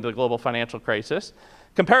going into the global financial crisis.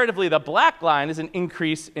 Comparatively, the black line is an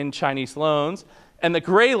increase in Chinese loans, and the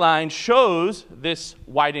gray line shows this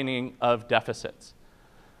widening of deficits.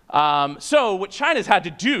 So what China's had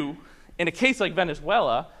to do in a case like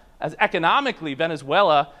Venezuela, as economically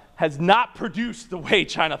Venezuela has not produced the way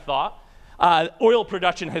China thought, oil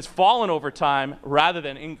production has fallen over time rather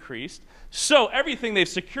than increased. So everything they've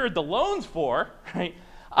secured the loans for, right,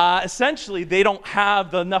 essentially they don't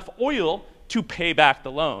have enough oil to pay back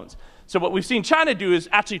the loans. So what we've seen China do is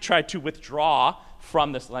actually try to withdraw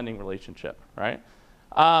from this lending relationship, right?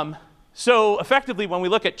 So effectively, when we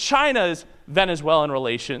look at China's Venezuelan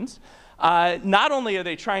relations, not only are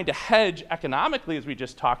they trying to hedge economically, as we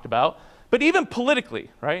just talked about, but even politically,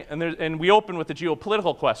 right? And we open with the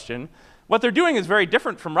geopolitical question. What they're doing is very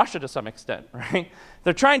different from Russia to some extent, right?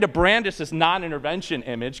 They're trying to brandish this non-intervention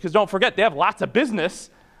image, because don't forget, they have lots of business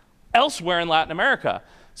elsewhere in Latin America.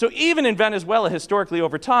 So even in Venezuela, historically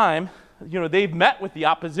over time, you know, they've met with the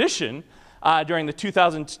opposition during the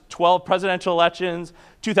 2012 presidential elections,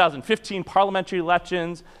 2015 parliamentary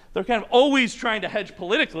elections. They're kind of always trying to hedge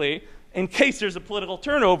politically. In case there's a political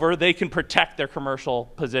turnover, they can protect their commercial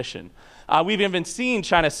position. We've even seen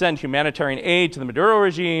China send humanitarian aid to the Maduro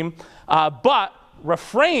regime, but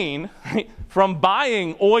refrain, right, from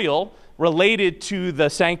buying oil related to the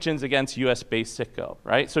sanctions against US-based Citgo,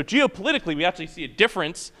 right? So geopolitically, we actually see a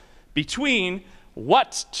difference between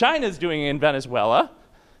what China's doing in Venezuela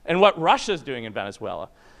and what Russia's doing in Venezuela.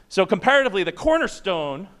 So comparatively, the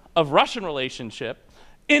cornerstone of Russian relationship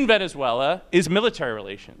in Venezuela is military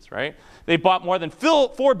relations, right? They bought more than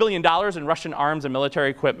 $4 billion in Russian arms and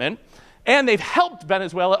military equipment, and they've helped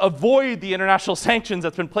Venezuela avoid the international sanctions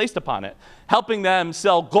that's been placed upon it, helping them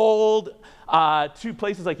sell gold to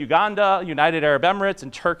places like Uganda, United Arab Emirates,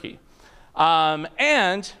 and Turkey.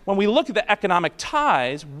 And when we look at the economic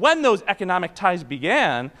ties, when those economic ties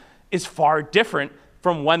began is far different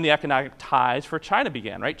from when the economic ties for China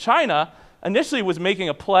began, right? China initially was making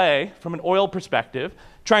a play from an oil perspective,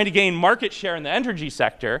 trying to gain market share in the energy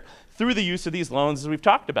sector through the use of these loans, as we've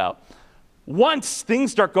talked about. Once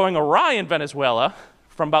things start going awry in Venezuela,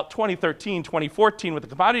 from about 2013, 2014 with the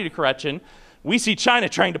commodity correction, we see China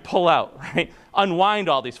trying to pull out, right? Unwind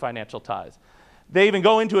all these financial ties. They even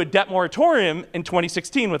go into a debt moratorium in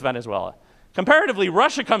 2016 with Venezuela. Comparatively,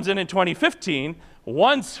 Russia comes in 2015,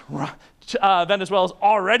 once Venezuela's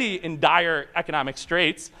already in dire economic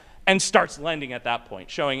straits, and starts lending at that point,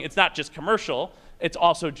 showing it's not just commercial, it's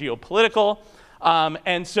also geopolitical.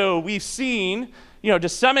 And so we've seen, to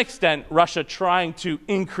some extent, Russia trying to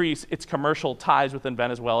increase its commercial ties within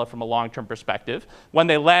Venezuela from a long-term perspective. When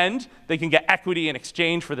they lend, they can get equity in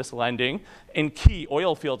exchange for this lending in key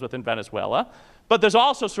oil fields within Venezuela. But there's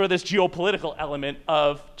also sort of this geopolitical element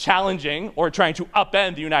of challenging or trying to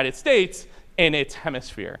upend the United States in its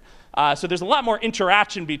hemisphere. So there's a lot more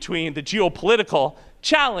interaction between the geopolitical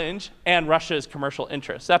challenge and Russia's commercial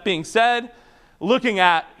interests. That being said, looking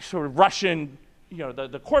at sort of Russian,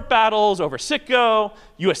 the court battles over Citgo,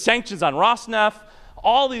 US sanctions on Rosneft,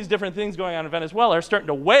 all these different things going on in Venezuela are starting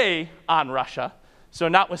to weigh on Russia. So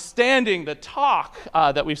notwithstanding the talk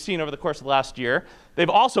that we've seen over the course of the last year, they've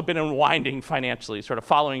also been unwinding financially, sort of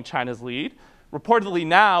following China's lead. Reportedly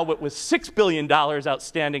now, what was $6 billion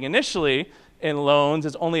outstanding initially in loans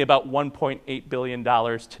is only about $1.8 billion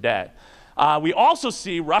today. We also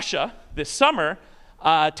see Russia this summer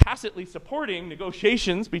tacitly supporting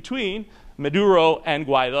negotiations between Maduro and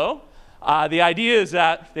Guaido. The idea is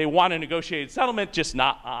that they want a negotiated settlement, just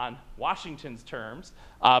not on Washington's terms,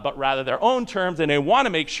 but rather their own terms, and they want to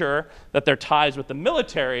make sure that their ties with the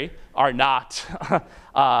military are not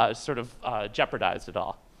jeopardized at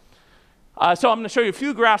all. So I'm going to show you a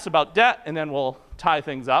few graphs about debt, and then we'll tie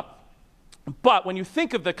things up. But when you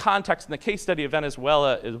think of the context in the case study of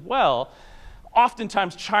Venezuela as well,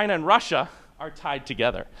 oftentimes China and Russia are tied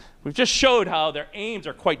together. We've just showed how their aims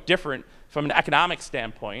are quite different from an economic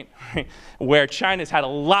standpoint, right, where China's had a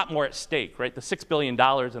lot more at stake, right? The $6 billion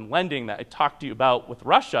in lending that I talked to you about with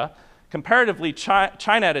Russia, comparatively,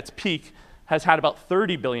 China at its peak has had about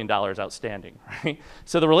 $30 billion outstanding, right?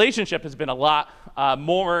 So the relationship has been a lot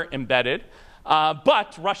more embedded,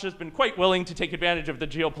 but Russia's been quite willing to take advantage of the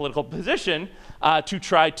geopolitical position to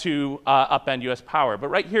try to upend US power. But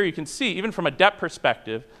right here you can see, even from a debt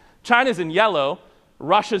perspective, China's in yellow,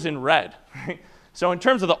 Russia's in red, right? So in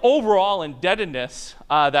terms of the overall indebtedness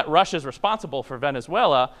that Russia is responsible for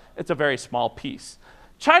Venezuela, it's a very small piece.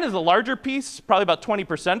 China's a larger piece, probably about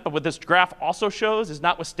 20%, but what this graph also shows is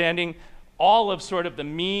notwithstanding all of sort of the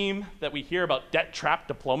meme that we hear about debt trap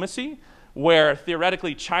diplomacy, where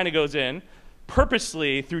theoretically China goes in,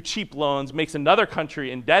 purposely through cheap loans makes another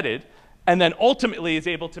country indebted, and then ultimately is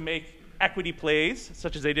able to make equity plays,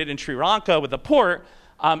 such as they did in Sri Lanka with the port,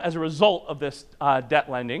 as a result of this debt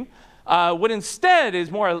lending. What instead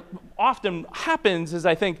is more often happens is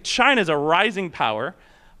I think China's a rising power,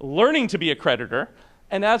 learning to be a creditor,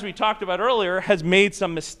 and as we talked about earlier, has made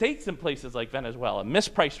some mistakes in places like Venezuela,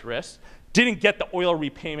 mispriced risks, didn't get the oil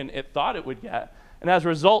repayment it thought it would get, and as a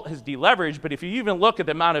result has deleveraged. But if you even look at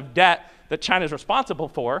the amount of debt that China's responsible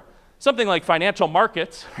for, something like financial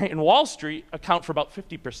markets, right, and Wall Street account for about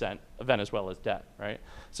 50% of Venezuela's debt, right?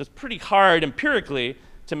 So it's pretty hard empirically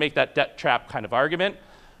to make that debt trap kind of argument.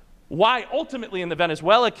 Why ultimately in the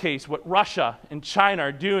Venezuela case, what Russia and China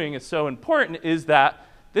are doing is so important is that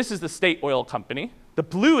this is the state oil company. The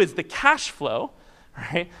blue is the cash flow,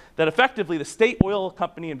 right, that effectively the state oil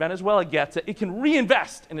company in Venezuela gets that it can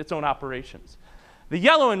reinvest in its own operations. The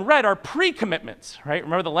yellow and red are pre-commitments, right?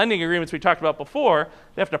 Remember the lending agreements we talked about before?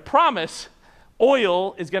 They have to promise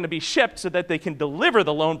oil is going to be shipped so that they can deliver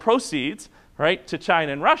the loan proceeds, right, to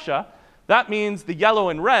China and Russia. That means the yellow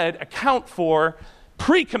and red account for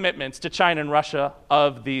pre-commitments to China and Russia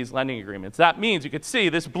of these lending agreements. That means you could see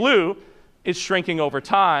this blue is shrinking over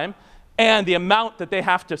time, and the amount that they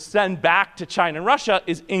have to send back to China and Russia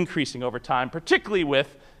is increasing over time, particularly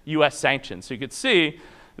with US sanctions. So you could see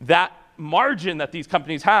that margin that these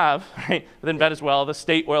companies have, right, within Venezuela, the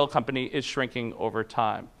state oil company, is shrinking over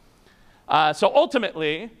time. So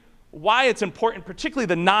ultimately, why it's important, particularly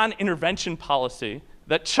the non-intervention policy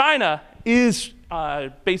that China is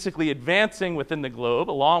basically advancing within the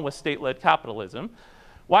globe, along with state-led capitalism,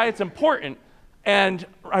 why it's important. And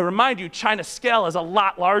I remind you, China's scale is a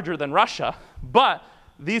lot larger than Russia, but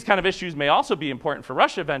these kind of issues may also be important for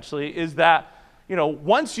Russia eventually, is that,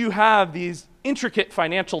 once you have these intricate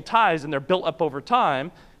financial ties and they're built up over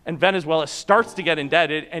time, and Venezuela starts to get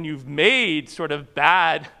indebted and you've made sort of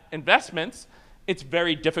bad investments, it's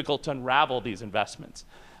very difficult to unravel these investments.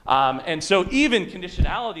 And so even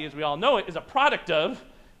conditionality, as we all know it, is a product of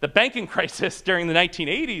the banking crisis during the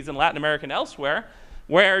 1980s in Latin America and elsewhere,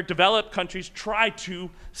 where developed countries try to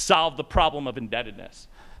solve the problem of indebtedness.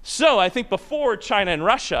 So I think before China and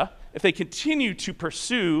Russia, if they continue to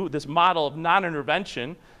pursue this model of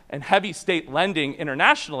non-intervention and heavy state lending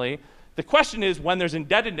internationally, The question is, when there's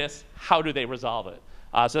indebtedness, how do they resolve it?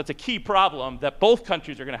 So that's a key problem that both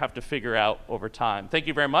countries are going to have to figure out over time. Thank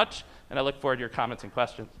you very much, and I look forward to your comments and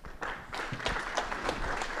questions.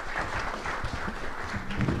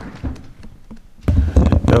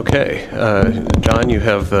 Okay, John, you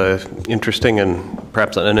have the interesting and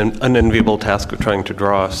perhaps an unenviable task of trying to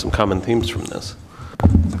draw some common themes from this.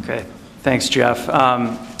 Okay, thanks, Jeff.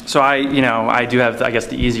 So I do have, I guess,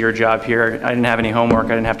 the easier job here. I didn't have any homework. I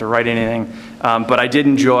didn't have to write anything. But I did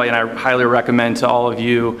enjoy, and I highly recommend to all of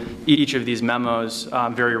you, each of these memos,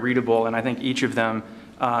 very readable. And I think each of them,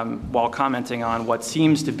 while commenting on what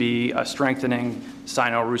seems to be a strengthening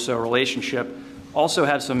Sino-Russo relationship, also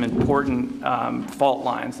have some important fault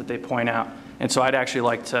lines that they point out. And so I'd actually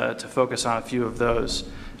like to focus on a few of those.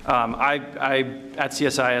 At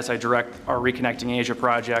CSIS, I direct our Reconnecting Asia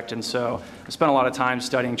project, and so I spent a lot of time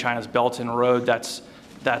studying China's Belt and Road. That's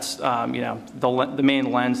the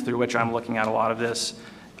main lens through which I'm looking at a lot of this.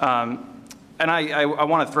 And I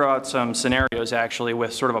want to throw out some scenarios, actually,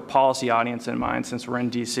 with sort of a policy audience in mind, since we're in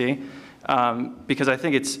D.C., because I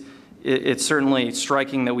think it's certainly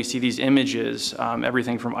striking that we see these images,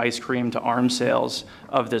 everything from ice cream to arms sales,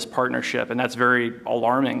 of this partnership, and that's very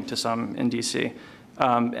alarming to some in D.C.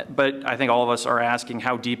 But I think all of us are asking,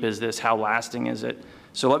 how deep is this? How lasting is it?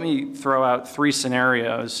 So let me throw out 3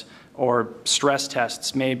 scenarios, or stress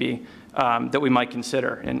tests maybe, that we might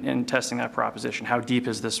consider in testing that proposition. How deep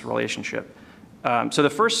is this relationship? So the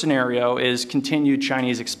first scenario is continued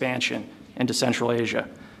Chinese expansion into Central Asia.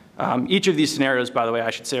 Each of these scenarios, by the way, I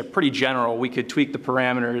should say, are pretty general. We could tweak the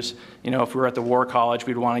parameters. If we were at the War College,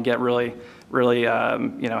 we'd want to get really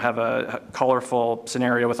have a colorful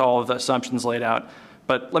scenario with all of the assumptions laid out.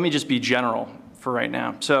 But let me just be general for right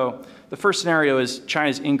now. So the first scenario is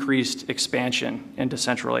China's increased expansion into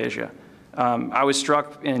Central Asia. I was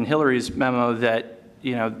struck in Hilary's memo that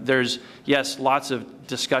there's, yes, lots of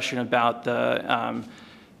discussion about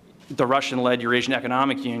the Russian-led Eurasian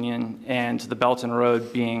Economic Union and the Belt and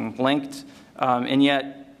Road being linked, and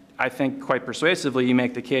yet I think quite persuasively you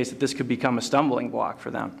make the case that this could become a stumbling block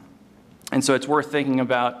for them. And so it's worth thinking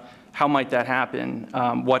about how might that happen,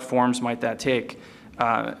 what forms might that take.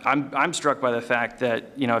 I'm struck by the fact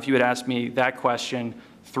that, if you had asked me that question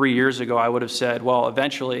 3 years ago, I would have said, well,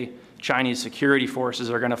 eventually Chinese security forces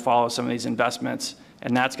are going to follow some of these investments,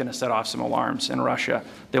 and that's going to set off some alarms in Russia.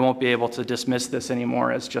 They won't be able to dismiss this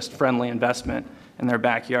anymore as just friendly investment in their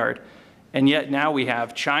backyard. And yet now we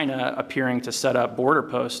have China appearing to set up border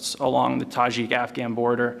posts along the Tajik-Afghan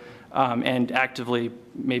border, and actively,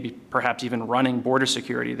 maybe perhaps even running border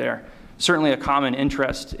security there. Certainly a common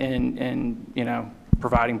interest in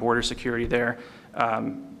providing border security there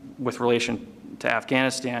with relation to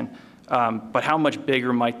Afghanistan. But how much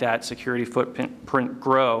bigger might that security footprint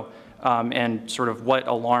grow, and sort of what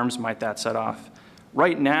alarms might that set off?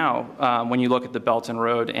 Right now, when you look at the Belt and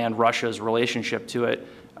Road and Russia's relationship to it,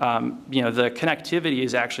 the connectivity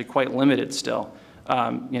is actually quite limited still.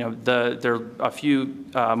 There are a few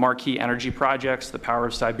marquee energy projects, the Power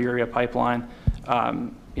of Siberia pipeline,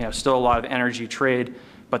 still a lot of energy trade,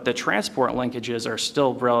 but the transport linkages are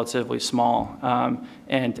still relatively small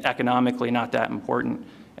and economically not that important.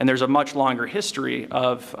 And there's a much longer history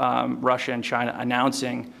of Russia and China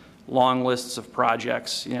announcing long lists of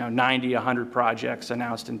projects, 90, 100 projects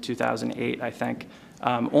announced in 2008, I think,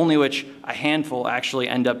 only which a handful actually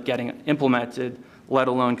end up getting implemented, let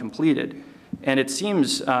alone completed. And it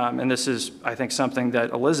seems, and this is, I think, something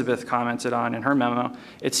that Elizabeth commented on in her memo,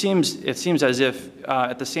 it seems as if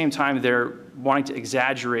at the same time they're wanting to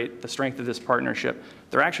exaggerate the strength of this partnership,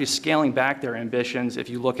 they're actually scaling back their ambitions if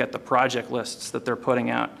you look at the project lists that they're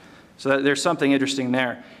putting out. So there's something interesting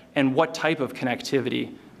there. And what type of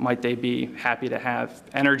connectivity might they be happy to have?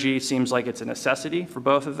 Energy seems like it's a necessity for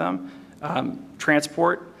both of them.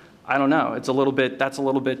 Transport, I don't know. That's a little bit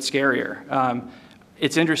scarier.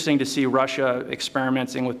 It's interesting to see Russia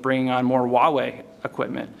experimenting with bringing on more Huawei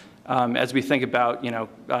equipment as we think about,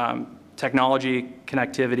 technology,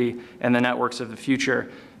 connectivity, and the networks of the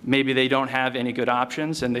future. Maybe they don't have any good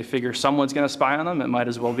options, and they figure someone's going to spy on them. It might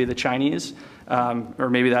as well be the Chinese, or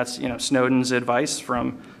maybe that's Snowden's advice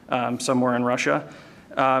from somewhere in Russia.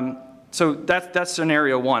 So that's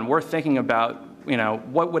scenario one. We're thinking about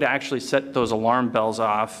what would actually set those alarm bells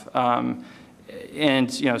off.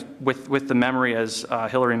 And with the memory, as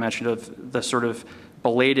Hilary mentioned, of the sort of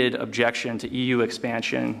belated objection to EU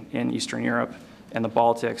expansion in Eastern Europe and the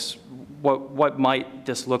Baltics, what might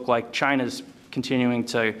this look like? China's continuing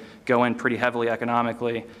to go in pretty heavily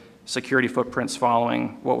economically, security footprints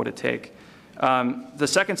following. What would it take? The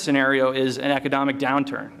second scenario is an economic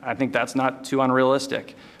downturn. I think that's not too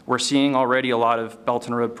unrealistic. We're seeing already a lot of Belt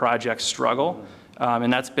and Road projects struggle,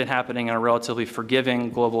 and that's been happening in a relatively forgiving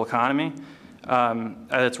global economy.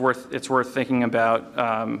 It's worth thinking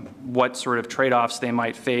about what sort of trade-offs they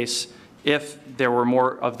might face if there were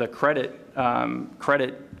more of the credit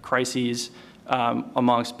crises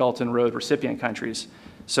amongst Belt and Road recipient countries.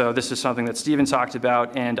 So this is something that Stephen talked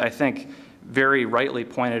about, and I think very rightly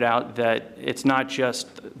pointed out that it's not just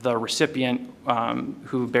the recipient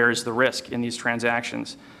who bears the risk in these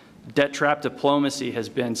transactions. Debt trap diplomacy has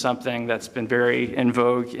been something that's been very in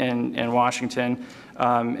vogue in Washington,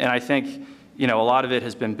 and I think a lot of it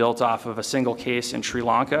has been built off of a single case in Sri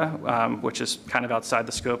Lanka, which is kind of outside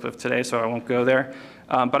the scope of today, so I won't go there.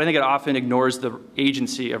 But I think it often ignores the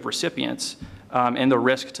agency of recipients and the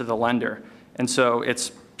risk to the lender. And so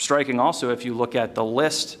it's striking also if you look at the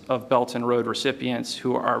list of Belt and Road recipients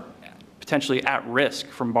who are potentially at risk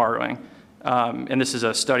from borrowing. And this is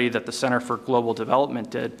a study that the Center for Global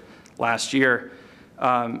Development did last year.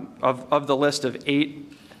 Of the list of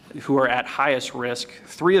 8 who are at highest risk,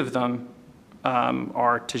 3 of them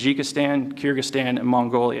are Tajikistan, Kyrgyzstan, and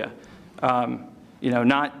Mongolia.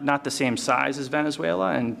 Not the same size as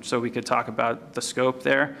Venezuela, and so we could talk about the scope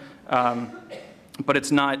there. But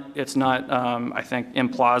it's not I think,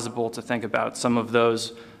 implausible to think about some of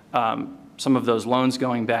those loans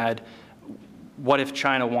going bad. What if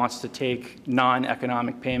China wants to take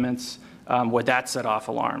non-economic payments? Would that set off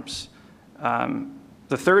alarms?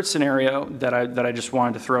 The third scenario that I just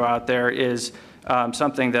wanted to throw out there is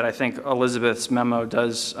something that I think Elizabeth's memo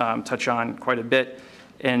does touch on quite a bit.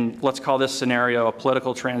 And let's call this scenario a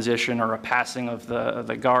political transition or a passing of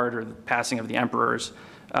the guard or the passing of the emperors.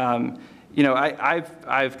 I've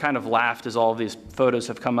kind of laughed as all of these photos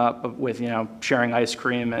have come up with sharing ice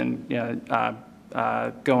cream and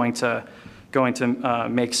going to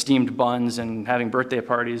make steamed buns and having birthday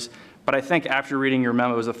parties. But I think after reading your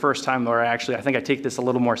memo, it was the first time where I think I take this a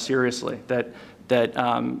little more seriously. That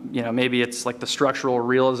maybe it's like the structural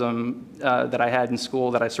realism that I had in school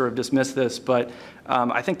that I sort of dismissed this, but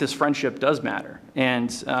I think this friendship does matter.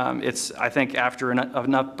 And I think after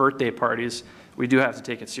enough birthday parties, we do have to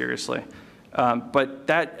take it seriously. But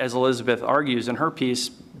that, as Elizabeth argues in her piece,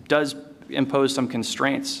 does impose some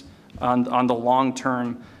constraints on the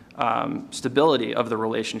long-term stability of the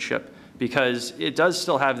relationship, because it does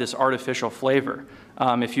still have this artificial flavor.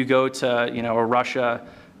 If you go to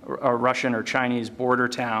a Russian or Chinese border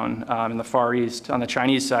town in the Far East, on the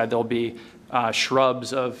Chinese side, there'll be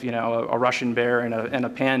shrubs of a Russian bear and a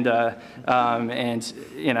panda,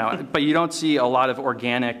 but you don't see a lot of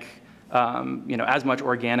organic, as much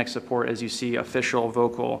organic support as you see official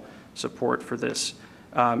vocal support for this.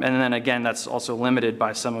 And then again, that's also limited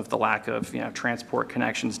by some of the lack of transport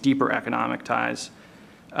connections, deeper economic ties.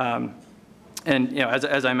 And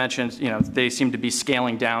as I mentioned, they seem to be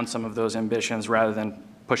scaling down some of those ambitions rather than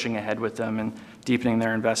pushing ahead with them and deepening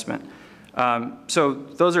their investment. So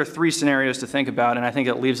those are 3 scenarios to think about, and I think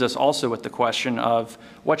it leaves us also with the question of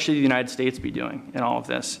what should the United States be doing in all of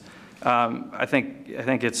this? I think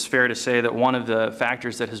it's fair to say that one of the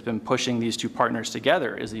factors that has been pushing these 2 partners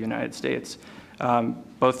together is the United States,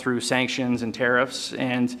 both through sanctions and tariffs.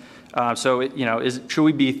 And should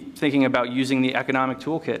we be thinking about using the economic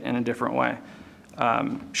toolkit in a different way?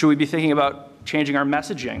 Should we be thinking about changing our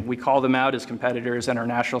messaging? We call them out as competitors in our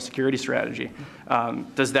national security strategy.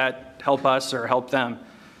 Does that help us or help them?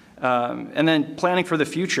 And then planning for the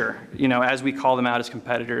future, as we call them out as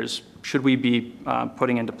competitors, should we be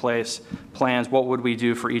putting into place plans? What would we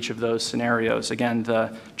do for each of those scenarios? Again,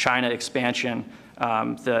 the China expansion,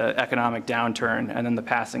 the economic downturn, and then the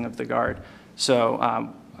passing of the guard. So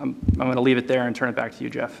I'm going to leave it there and turn it back to you,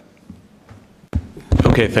 Jeff.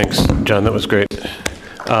 Okay, thanks, John. That was great.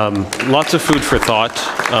 Lots of food for thought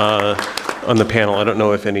on the panel. I don't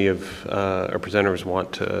know if any of our presenters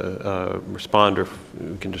want to respond, or if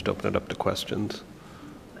we can just open it up to questions.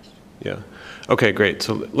 Yeah. Okay, great.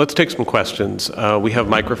 So let's take some questions. We have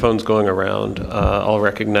microphones going around. I'll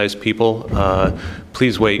recognize people.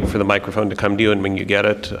 Please wait for the microphone to come to you, and when you get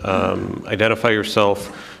it, identify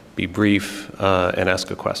yourself, be brief, and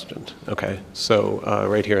ask a question. Okay, so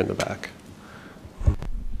right here in the back.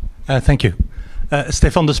 Thank you.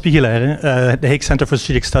 Stefan de Spiegelaar, the Hague Center for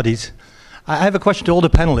Strategic Studies. I have a question to all the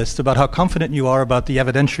panelists about how confident you are about the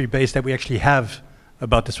evidentiary base that we actually have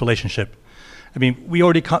about this relationship. I mean, we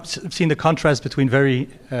already seen the contrast between very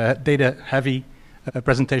data-heavy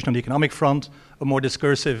presentation on the economic front, a more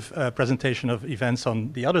discursive presentation of events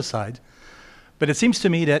on the other side. But it seems to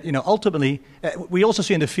me that, ultimately, we also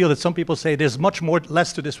see in the field that some people say there's much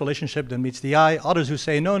less to this relationship than meets the eye. Others who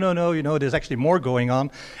say, no, there's actually more going on.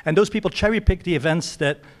 And those people cherry pick the events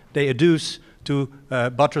that they adduce to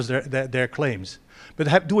buttress their claims.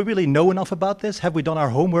 But do we really know enough about this? Have we done our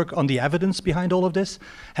homework on the evidence behind all of this?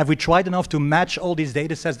 Have we tried enough to match all these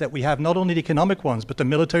data sets that we have, not only the economic ones, but the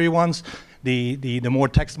military ones, the more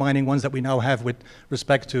text mining ones that we now have with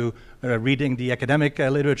respect to reading the academic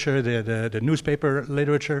literature, the newspaper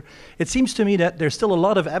literature? It seems to me that there's still a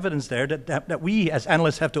lot of evidence there that we as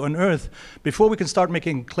analysts have to unearth before we can start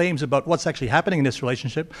making claims about what's actually happening in this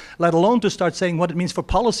relationship, let alone to start saying what it means for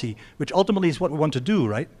policy, which ultimately is what we want to do,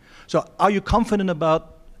 right? So are you confident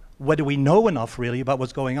about whether we know enough really about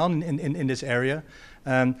what's going on in this area,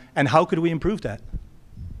 and how could we improve that?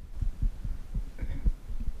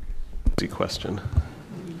 Easy question.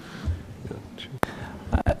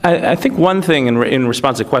 I think one thing in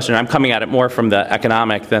response to the question, I'm coming at it more from the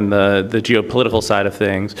economic than the geopolitical side of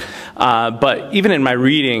things. But even in my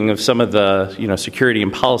reading of some of the security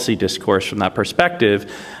and policy discourse from that perspective,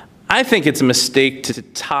 I think it's a mistake to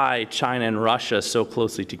tie China and Russia so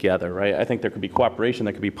closely together, right? I think there could be cooperation,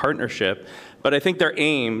 there could be partnership, but I think their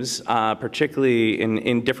aims, particularly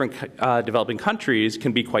in different developing countries,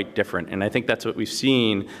 can be quite different. And I think that's what we've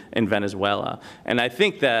seen in Venezuela. And I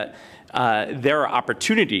think that there are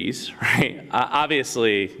opportunities, right?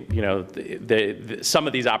 Obviously, some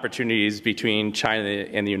of these opportunities between China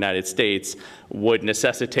and the United States would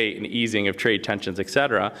necessitate an easing of trade tensions, et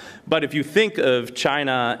cetera. But if you think of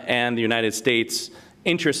China and the United States'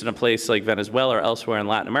 interest in a place like Venezuela or elsewhere in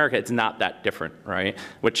Latin America, it's not that different, right?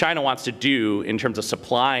 What China wants to do in terms of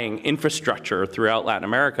supplying infrastructure throughout Latin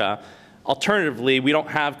America, alternatively, we don't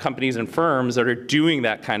have companies and firms that are doing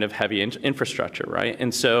that kind of heavy infrastructure, right?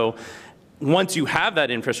 And so once you have that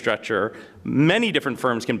infrastructure, many different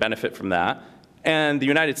firms can benefit from that. And the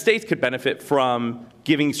United States could benefit from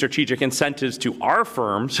giving strategic incentives to our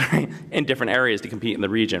firms, right, in different areas to compete in the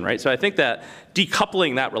region, right? So I think that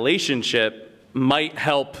decoupling that relationship might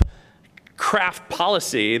help craft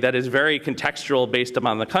policy that is very contextual based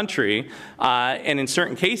upon the country, and in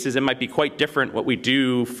certain cases it might be quite different what we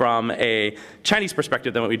do from a Chinese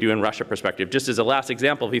perspective than what we do in Russia perspective. Just as a last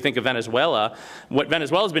example, if you think of Venezuela, what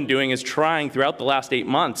Venezuela's been doing is trying throughout the last 8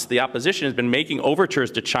 months, the opposition has been making overtures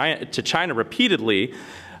to China repeatedly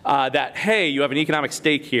that, hey, you have an economic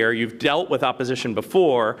stake here, you've dealt with opposition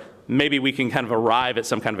before, maybe we can kind of arrive at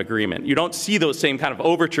some kind of agreement. You don't see those same kind of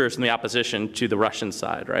overtures from the opposition to the Russian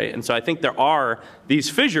side, right? And so I think there are these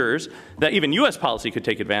fissures that even US policy could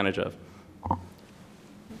take advantage of.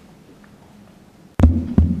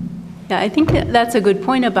 Yeah, I think that's a good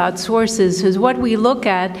point about sources, because what we look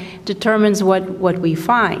at determines what we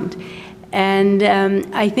find. And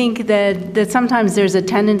I think that sometimes there's a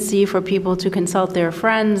tendency for people to consult their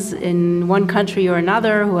friends in one country or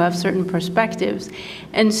another who have certain perspectives.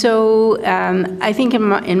 And so I think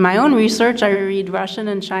in my own research, I read Russian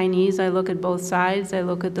and Chinese. I look at both sides. I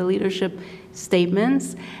look at the leadership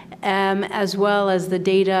statements, as well as the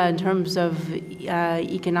data in terms of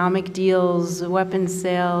economic deals, weapons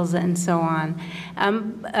sales, and so on.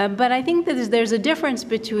 But I think that there's a difference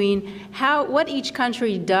between what each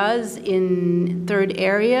country does in third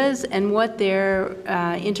areas and what their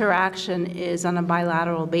interaction is on a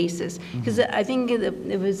bilateral basis. Because I think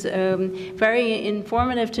it was very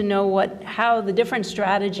informative to know how the different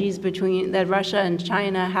strategies that Russia and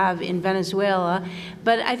China have in Venezuela.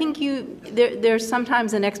 But I think there's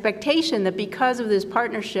sometimes an expectation that because of this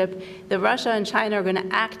partnership, that Russia and China are going to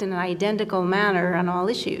act in an identical manner on all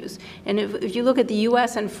issues. And if you look at the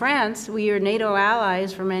US and France, we are NATO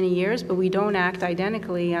allies for many years, but we don't act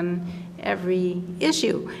identically on every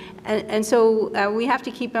issue. And so we have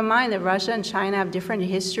to keep in mind that Russia and China have different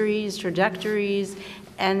histories, trajectories,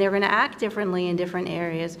 and they're going to act differently in different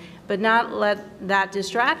areas, but not let that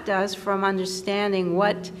distract us from understanding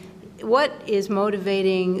what is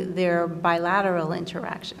motivating their bilateral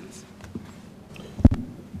interactions.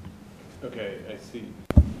 Okay,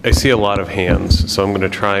 I see a lot of hands, so I'm going to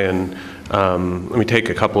try and let me take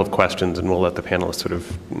a couple of questions, and we'll let the panelists sort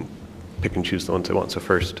of pick and choose the ones they want. So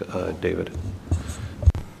first, David.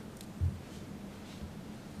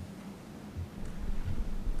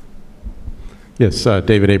 Yes,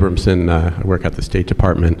 David Abramson. I work at the State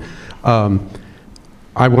Department.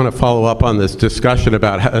 I want to follow up on this discussion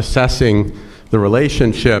about assessing the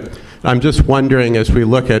relationship. I'm just wondering, as we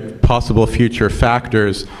look at possible future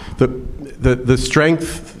factors, the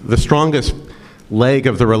strongest leg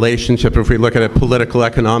of the relationship, if we look at it political,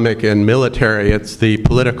 economic, and military, it's the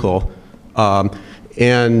political.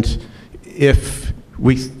 And if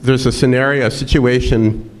there's a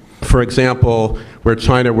situation, for example, where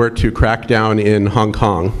China were to crack down in Hong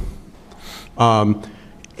Kong,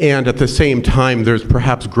 and at the same time, there's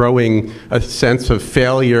perhaps growing a sense of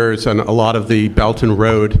failures on a lot of the Belt and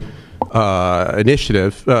Road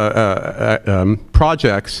initiative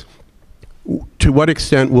projects, to what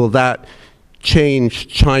extent will that change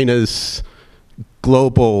China's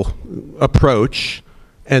global approach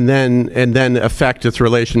and then affect its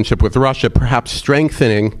relationship with Russia, perhaps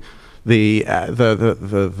strengthening the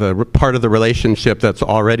part of the relationship that's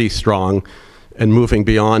already strong and moving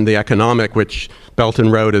beyond the economic, which Belt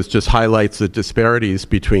and Road just highlights the disparities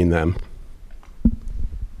between them?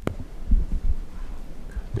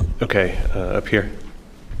 Okay, up here.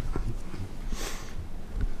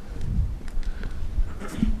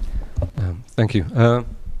 Thank you.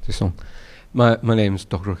 My name is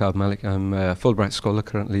Dr. Khalid Malik. I'm a Fulbright scholar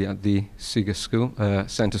currently at the Seeger School,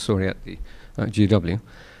 Center, sorry, at the GW.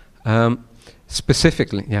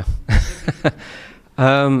 Specifically, yeah.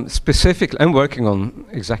 Specifically, I'm working on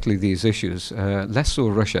exactly these issues, less so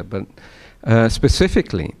Russia, but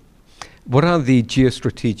specifically, what are the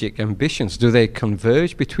geostrategic ambitions? Do they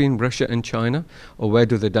converge between Russia and China, or where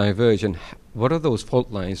do they diverge? And what are those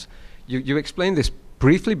fault lines? You explained this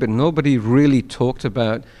briefly, but nobody really talked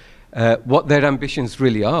about what their ambitions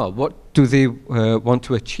really are. What do they want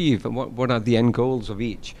to achieve, and what are the end goals of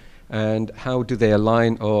each, and how do they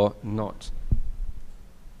align or not?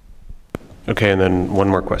 Okay, and then one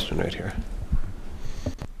more question right here.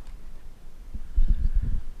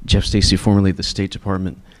 Jeff Stacy, formerly of the State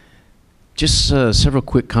Department. Just several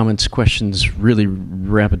quick comments, questions, really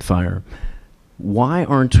rapid fire. Why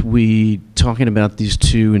aren't we talking about these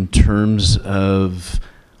two in terms of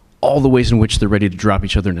all the ways in which they're ready to drop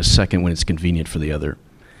each other in a second when it's convenient for the other?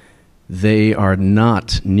 They are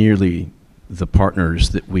not nearly the partners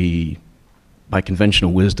that we, by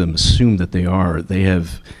conventional wisdom, assume that they are. They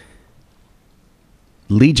have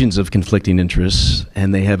legions of conflicting interests,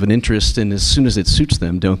 and they have an interest in as soon as it suits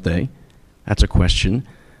them, don't they? That's a question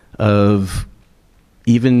of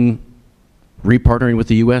even repartnering with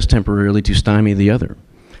the U.S. temporarily to stymie the other.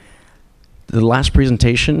 The last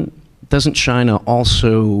presentation, doesn't China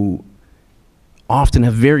also often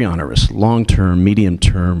have very onerous long-term,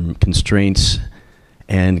 medium-term constraints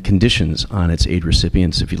and conditions on its aid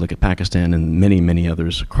recipients? If you look at Pakistan and many, many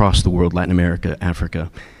others across the world, Latin America,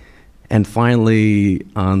 Africa. And finally,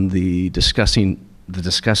 on the discussant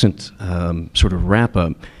sort of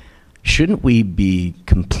wrap-up, shouldn't we be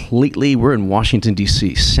completely, we're in Washington,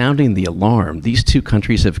 D.C., sounding the alarm. These two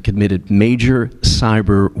countries have committed major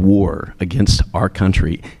cyber war against our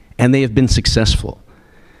country, and they have been successful.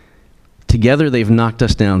 Together, they've knocked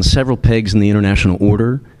us down several pegs in the international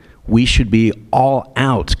order. We should be all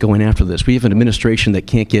out going after this. We have an administration that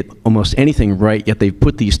can't get almost anything right, yet they've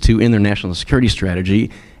put these two in their national security strategy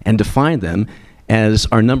and defined them as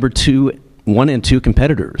our number 1 and 2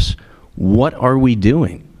 competitors. What are we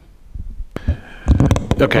doing?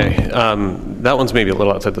 Okay, that one's maybe a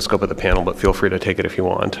little outside the scope of the panel, but feel free to take it if you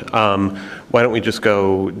want. Why don't we just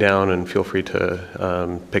go down and feel free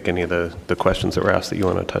to pick any of the questions that were asked that you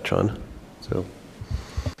want to touch on. So.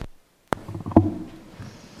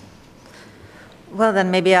 Well,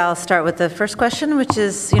 then maybe I'll start with the first question, which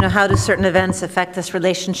is, how do certain events affect this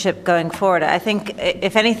relationship going forward? I think,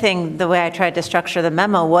 if anything, the way I tried to structure the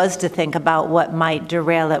memo was to think about what might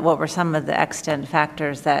derail it, what were some of the extant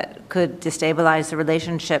factors that could destabilize the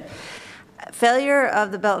relationship. Failure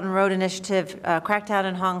of the Belt and Road Initiative, crackdown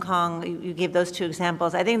in Hong Kong, you gave those two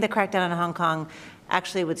examples. I think the crackdown in Hong Kong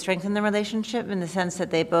actually would strengthen the relationship in the sense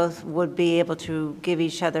that they both would be able to give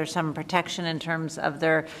each other some protection in terms of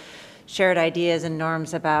their shared ideas and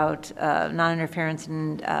norms about non-interference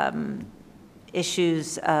in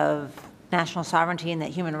issues of national sovereignty, and that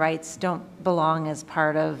human rights don't belong as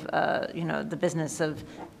part of the business of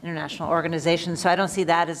international organizations. So I don't see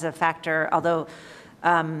that as a factor, although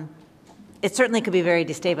it certainly could be very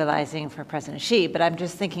destabilizing for President Xi. But I'm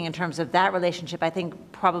just thinking in terms of that relationship, I think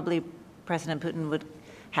probably President Putin would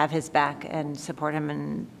have his back and support him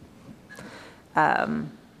in the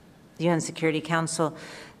UN Security Council.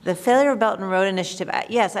 The failure of Belt and Road Initiative,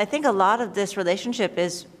 yes, I think a lot of this relationship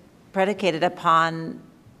is predicated upon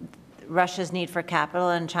Russia's need for capital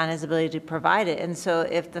and China's ability to provide it. And so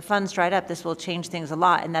if the funds dried up, this will change things a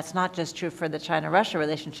lot. And that's not just true for the China-Russia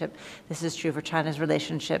relationship. This is true for China's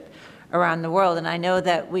relationship around the world. And I know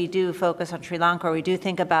that we do focus on Sri Lanka, or we do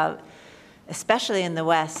think about, especially in the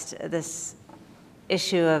West, this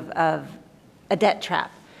issue of a debt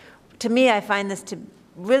trap. To me, I find this to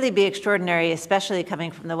really be extraordinary, especially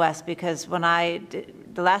coming from the West, because when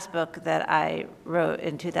the last book that I wrote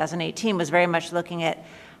in 2018 was very much looking at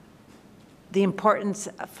the importance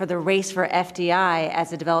for the race for FDI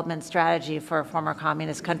as a development strategy for former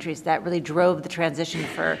communist countries that really drove the transition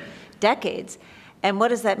for decades. And what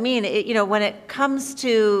does that mean? When it comes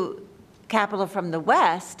to capital from the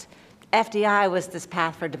West, FDI was this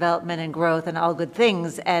path for development and growth and all good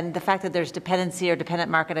things, and the fact that there's dependency or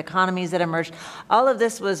dependent market economies that emerged, all of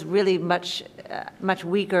this was really much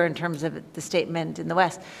weaker in terms of the statement in the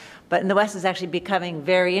West. But in the West is actually becoming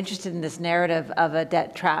very interested in this narrative of a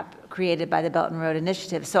debt trap created by the Belt and Road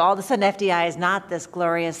Initiative. So all of a sudden FDI is not this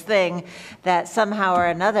glorious thing that somehow or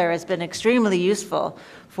another has been extremely useful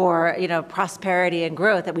for prosperity and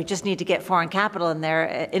growth, that we just need to get foreign capital in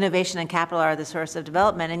there. Innovation and capital are the source of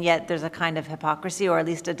development, and yet there's a kind of hypocrisy or at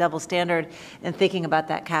least a double standard in thinking about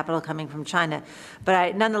that capital coming from China.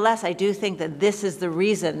 But nonetheless, I do think that this is the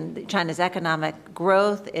reason China's economic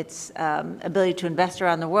growth, its ability to invest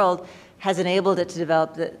around the world, has enabled it to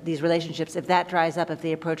develop these relationships. If that dries up, if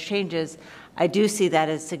the approach changes, I do see that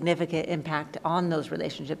as significant impact on those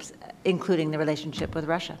relationships, including the relationship with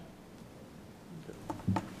Russia.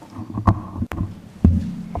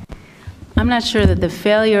 I'm not sure that the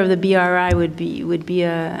failure of the BRI would be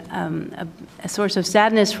a source of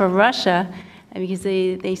sadness for Russia, because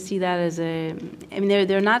they see that as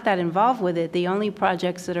they're not that involved with it. The only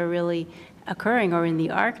projects that are really occurring are in the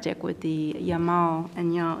Arctic with the Yamal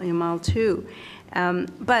and Yamal 2.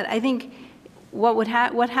 But I think what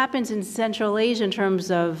happens in Central Asia in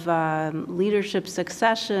terms of leadership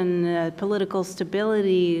succession, political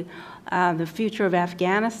stability, the future of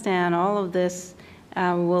Afghanistan, all of this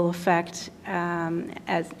will affect,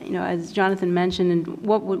 as Jonathan mentioned, and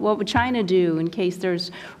what would China do in case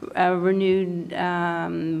there's renewed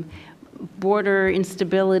border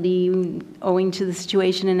instability owing to the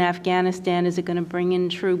situation in Afghanistan? Is it going to bring in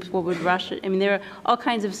troops? What would Russia? There are all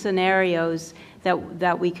kinds of scenarios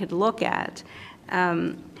that we could look at.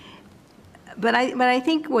 But I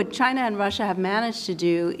think what China and Russia have managed to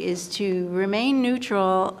do is to remain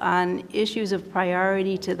neutral on issues of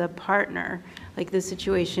priority to the partner, like the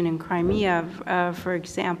situation in Crimea, for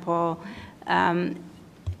example,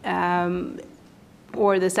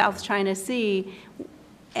 or the South China Sea,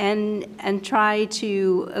 and try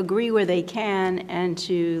to agree where they can and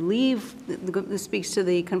to leave, this speaks to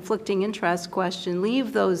the conflicting interest question,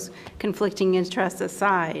 leave those conflicting interests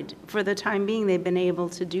aside. For the time being, they've been able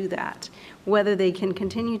to do that. Whether they can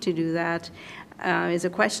continue to do that is a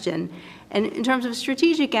question. And in terms of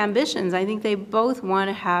strategic ambitions, I think they both want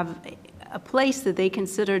to have a place that they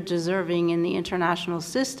consider deserving in the international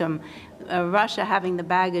system. Russia having the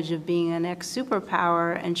baggage of being an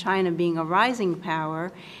ex-superpower and China being a rising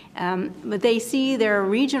power. But they see their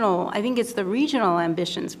regional, I think it's the regional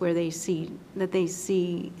ambitions where they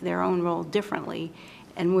see their own role differently,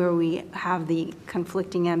 and where we have the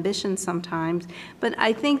conflicting ambitions sometimes. But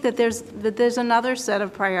I think that there's another set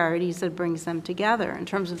of priorities that brings them together in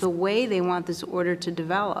terms of the way they want this order to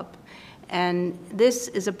develop. And this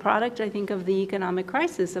is a product, I think, of the economic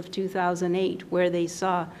crisis of 2008, where they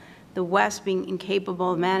saw the West being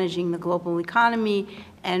incapable of managing the global economy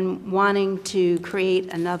and wanting to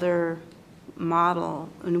create another model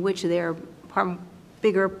in which they're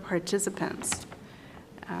bigger participants.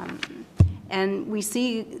 And we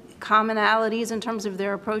see commonalities in terms of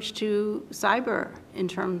their approach to cyber, in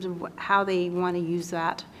terms of how they want to use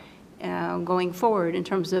that going forward, in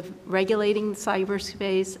terms of regulating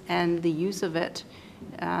cyberspace and the use of it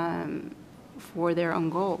for their own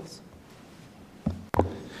goals.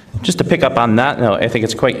 Just to pick up on that note, I think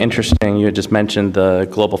it's quite interesting. You had just mentioned the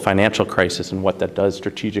global financial crisis and what that does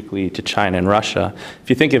strategically to China and Russia. If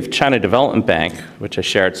you think of China Development Bank, which I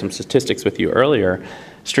shared some statistics with you earlier,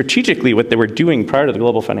 strategically what they were doing prior to the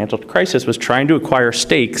global financial crisis was trying to acquire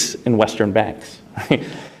stakes in Western banks.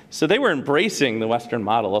 So they were embracing the Western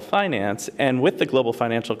model of finance, and with the global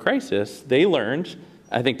financial crisis, they learned,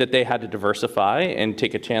 I think, that they had to diversify and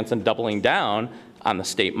take a chance on doubling down on the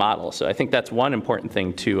state model. So I think that's one important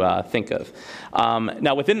thing to think of.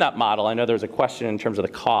 Now, within that model, I know there was a question in terms of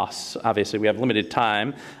the costs. Obviously, we have limited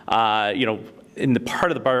time. In the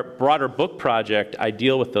part of the broader book project, I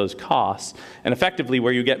deal with those costs, and effectively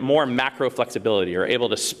where you get more macro flexibility, you're able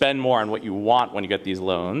to spend more on what you want when you get these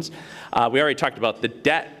loans. We already talked about the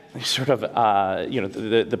debt, sort of,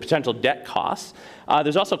 the potential debt costs.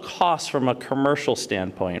 There's also costs from a commercial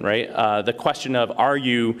standpoint, right? The question of, are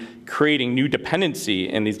you creating new dependency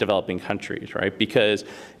in these developing countries, right? Because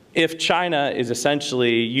if China is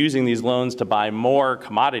essentially using these loans to buy more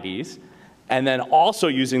commodities, and then also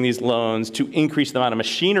using these loans to increase the amount of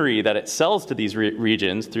machinery that it sells to these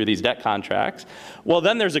regions through these debt contracts, well,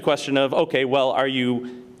 then there's a question of, okay, well, are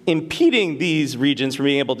you impeding these regions from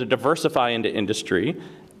being able to diversify into industry?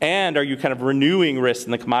 And are you kind of renewing risks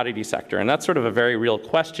in the commodity sector? And that's sort of a very real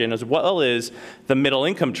question, as well as the middle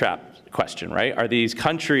income trap question, right? Are these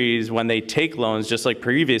countries, when they take loans, just like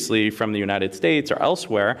previously from the United States or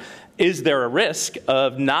elsewhere, is there a risk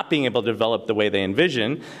of not being able to develop the way they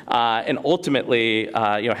envision, and ultimately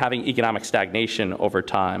having economic stagnation over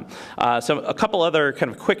time? So a couple other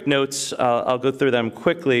kind of quick notes, I'll go through them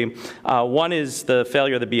quickly. One is the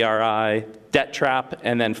failure of the BRI, debt trap,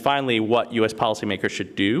 and then finally what US policymakers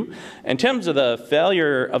should do. In terms of the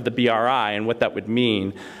failure of the BRI and what that would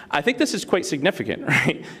mean, I think this is quite significant,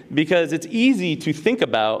 right? Because it's easy to think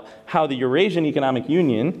about how the Eurasian Economic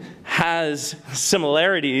Union has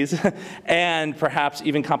similarities and perhaps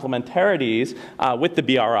even complementarities with the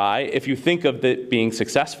BRI if you think of it being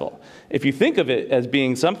successful. If you think of it as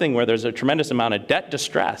being something where there's a tremendous amount of debt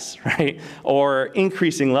distress, right, or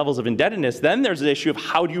increasing levels of indebtedness, then there's the issue of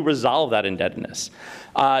how do you resolve that indebtedness.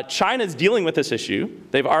 China's dealing with this issue.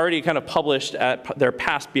 They've already kind of published at their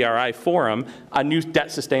past BRI forum a new debt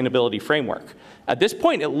sustainability framework. At this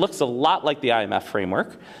point, it looks a lot like the IMF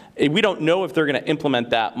framework. We don't know if they're going to implement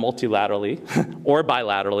that multilaterally or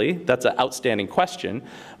bilaterally. That's an outstanding question.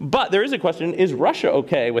 But there is a question, is Russia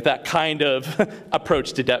okay with that kind of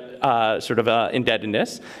approach to debt,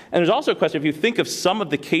 indebtedness? And there's also a question, if you think of some of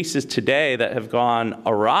the cases today that have gone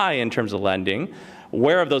awry in terms of lending,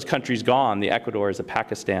 where have those countries gone? The Ecuadors, the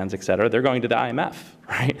Pakistans, et cetera. They're going to the IMF,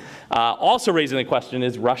 right? Also raising the question,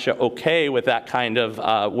 is Russia okay with that kind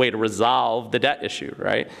of way to resolve the debt issue,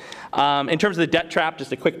 right? In terms of the debt trap,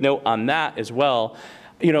 just a quick note on that as well.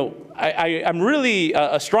 I'm really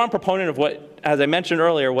a strong proponent of what, as I mentioned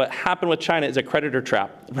earlier, what happened with China is a creditor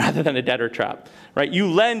trap rather than a debtor trap, right? You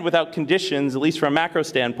lend without conditions, at least from a macro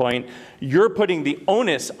standpoint. You're putting the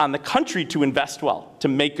onus on the country to invest well, to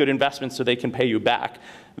make good investments so they can pay you back.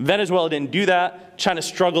 Venezuela didn't do that. China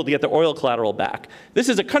struggled to get the oil collateral back. This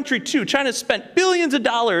is a country, too. China spent billions of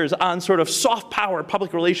dollars on sort of soft power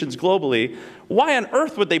public relations globally. Why on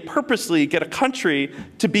earth would they purposely get a country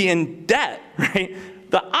to be in debt, right?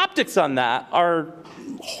 The optics on that are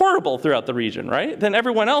horrible throughout the region, right? Then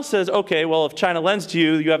everyone else says, okay, well, if China lends to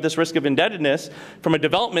you, you have this risk of indebtedness. From a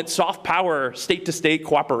development, soft power, state-to-state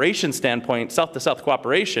cooperation standpoint, south-to-south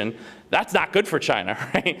cooperation, that's not good for China,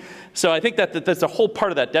 right? So I think that that's a whole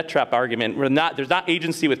part of that debt trap argument. There's not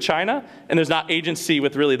agency with China, and there's not agency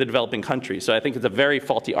with really the developing countries. So I think it's a very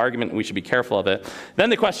faulty argument, and we should be careful of it. Then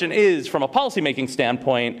the question is, from a policymaking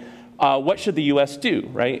standpoint, what should the U.S. do,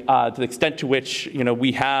 right? To the extent to which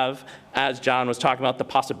we have, as John was talking about, the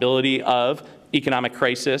possibility of economic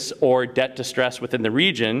crisis or debt distress within the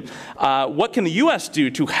region, what can the U.S. do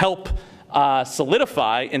to help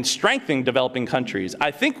solidify and strengthen developing countries? I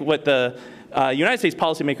think what the United States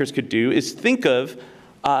policymakers could do is think of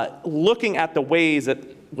looking at the ways that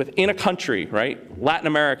within a country, right, Latin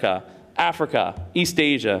America, Africa, East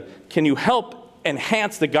Asia, can you help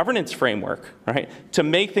enhance the governance framework, right, to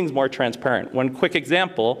make things more transparent. One quick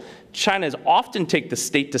example, China's often take the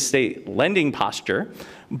state-to-state lending posture,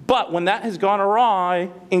 but when that has gone awry,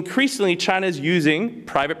 increasingly China's using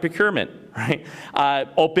private procurement, right,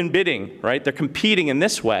 open bidding, right, they're competing in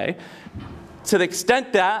this way. To the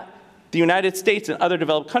extent that the United States and other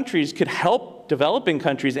developed countries could help developing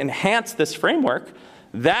countries enhance this framework,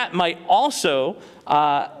 that might also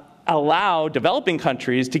allow developing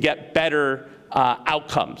countries to get better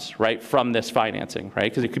outcomes, right, from this financing, right?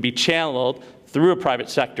 Because it could be channeled through a private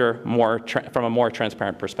sector from a more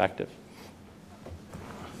transparent perspective.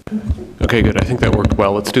 Okay, good. I think that worked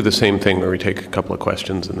well. Let's do the same thing where we take a couple of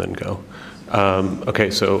questions and then go. Okay,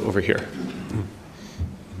 so over here.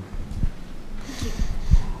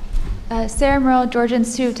 Sarah Merle, Georgia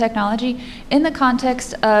Institute of Technology. In the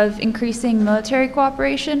context of increasing military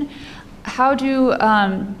cooperation, how do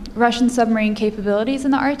Russian submarine capabilities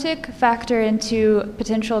in the Arctic factor into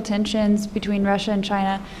potential tensions between Russia and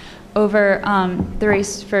China over the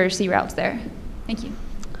race for sea routes there? Thank you.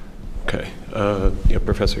 Okay. Yeah,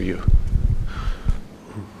 Professor Yu.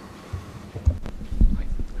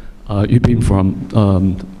 You've been from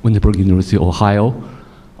Wittenberg University, Ohio.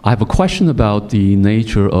 I have a question about the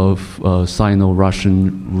nature of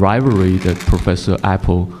Sino-Russian rivalry that Professor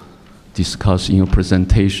Appel discussed in your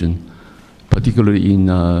presentation, particularly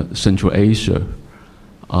in Central Asia.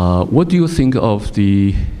 What do you think of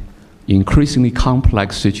the increasingly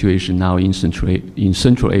complex situation now in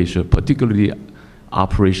Central Asia, particularly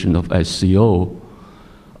operation of SCO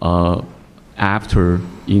after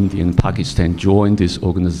India and Pakistan joined this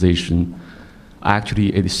organization?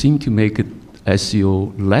 Actually, it seemed to make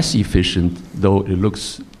SCO less efficient, though it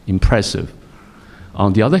looks impressive.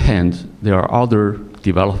 On the other hand, there are other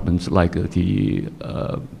developments like the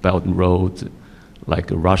Belt and Road,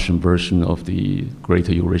 like a Russian version of the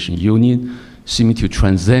Greater Eurasian Union, seeming to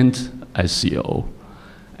transcend SCO.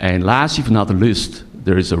 And last, if not least,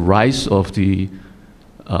 there is a rise of the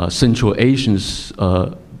Central Asians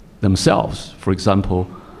themselves. For example,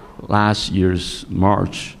 last year's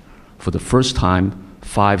March, for the first time,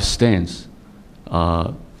 5 stands,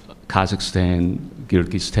 Kazakhstan,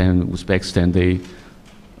 Kyrgyzstan, Uzbekistan, they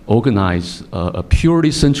organized a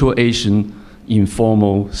purely Central Asian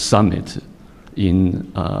informal summit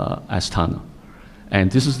in Astana. And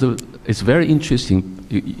this is it's very interesting.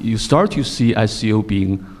 You start to see SCO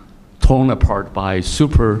being torn apart by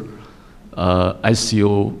super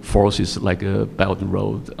SCO forces like Belt and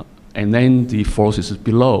Road, and then the forces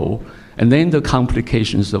below, and then the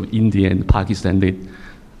complications of India and Pakistan, they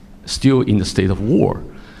still in the state of war.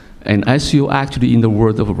 And SCO actually, in the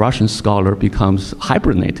word of a Russian scholar, becomes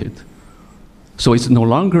hibernated. So it's no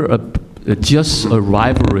longer just a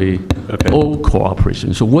rivalry or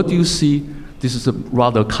cooperation. So what do you see? This is a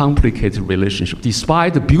rather complicated relationship,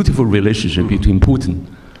 despite the beautiful relationship between Putin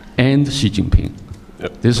and Xi Jinping.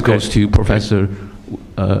 Yep. This goes to Professor,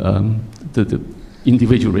 the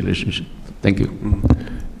individual relationship. Thank you.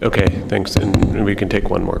 Okay, thanks. And we can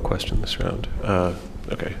take one more question this round.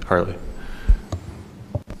 Okay, Harley.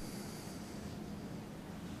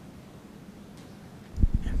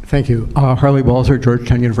 Thank you. Harley Balzer,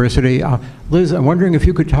 Georgetown University. Liz, I'm wondering if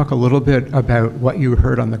you could talk a little bit about what you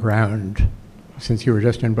heard on the ground, since you were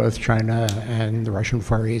just in both China and the Russian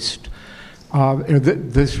Far East.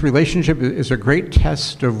 This relationship is a great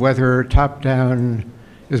test of whether top-down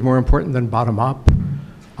is more important than bottom-up.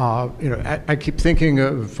 I keep thinking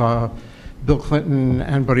of Bill Clinton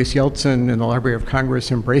and Boris Yeltsin in the Library of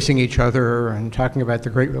Congress embracing each other and talking about the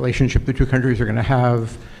great relationship the two countries are going to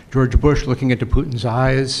have. George Bush looking into Putin's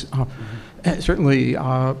eyes. Certainly,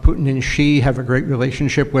 Putin and Xi have a great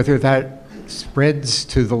relationship. Whether that spreads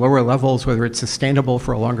to the lower levels, whether it's sustainable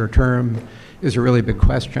for a longer term, is a really big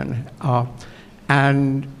question.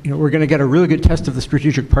 And we're going to get a really good test of the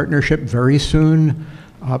strategic partnership very soon.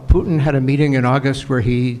 Putin had a meeting in August where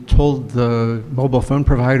he told the mobile phone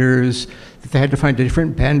providers that they had to find a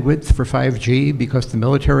different bandwidth for 5G because the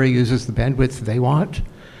military uses the bandwidth they want.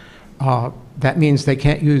 That means they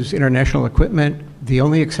can't use international equipment. The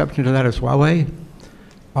only exception to that is Huawei,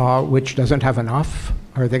 which doesn't have enough.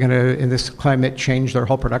 Are they going to, in this climate, change their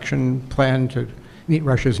whole production plan to meet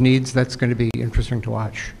Russia's needs? That's going to be interesting to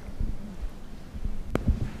watch.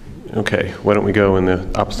 Okay, why don't we go in the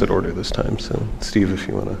opposite order this time? So, Steve, if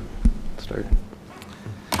you want to start.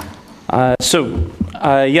 So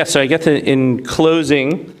I guess in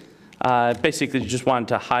closing, basically just wanted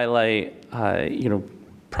to highlight,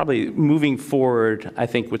 probably moving forward, I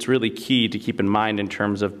think what's really key to keep in mind in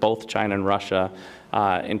terms of both China and Russia,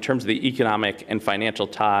 in terms of the economic and financial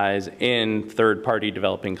ties in third-party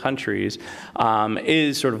developing countries,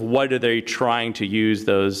 is sort of what are they trying to use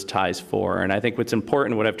those ties for? And I think what's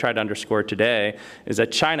important, what I've tried to underscore today, is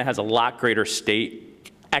that China has a lot greater state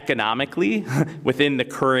economically within the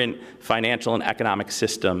current financial and economic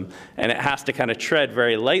system. And it has to kind of tread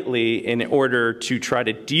very lightly in order to try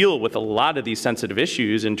to deal with a lot of these sensitive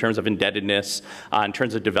issues in terms of indebtedness, in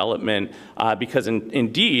terms of development, because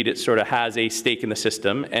indeed it sort of has a stake in the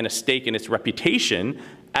system and a stake in its reputation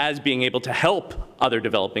as being able to help other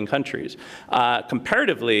developing countries.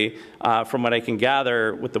 Comparatively, from what I can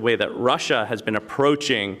gather with the way that Russia has been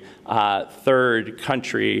approaching third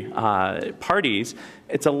country parties,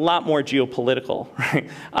 it's a lot more geopolitical, right?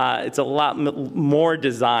 It's a lot more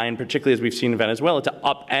designed, particularly as we've seen in Venezuela, to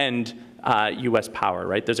upend U.S. power,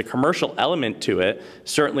 right? There's a commercial element to it.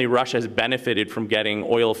 Certainly Russia has benefited from getting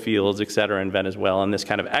oil fields, et cetera, in Venezuela and this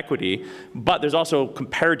kind of equity. But there's also,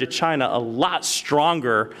 compared to China, a lot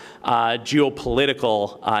stronger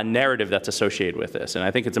geopolitical narrative that's associated with this. And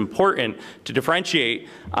I think it's important to differentiate,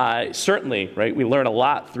 certainly, right? We learn a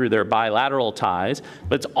lot through their bilateral ties,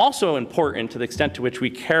 but it's also important to the extent to which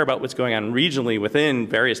we care about what's going on regionally within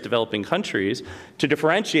various developing countries to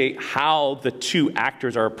differentiate how the two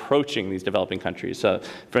actors are approaching these developing countries. So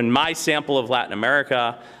from my sample of Latin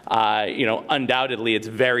America, undoubtedly it's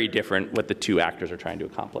very different what the two actors are trying to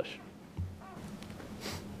accomplish.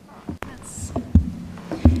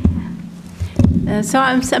 So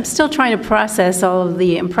I'm still trying to process all of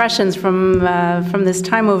the impressions from this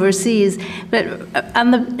time overseas. But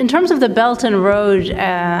in terms of the Belt and Road,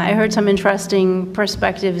 I heard some interesting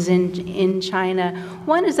perspectives in China.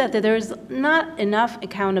 One is that there's not enough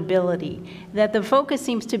accountability, that the focus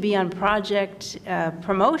seems to be on project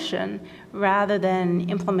promotion rather than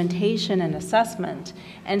implementation and assessment.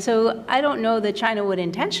 And so I don't know that China would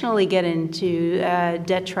intentionally get into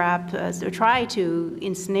debt trap or try to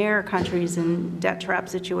ensnare countries in debt trap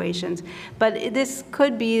situations, but this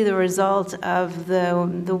could be the result of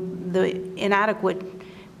the inadequate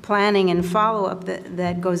planning and follow-up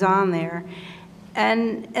that goes on there.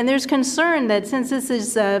 And there's concern that since this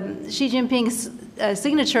is Xi Jinping's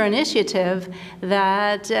signature initiative,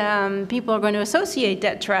 that people are going to associate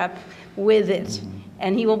debt trap with it.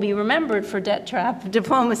 And he will be remembered for debt trap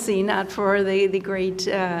diplomacy, not for the great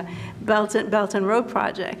Belt and Road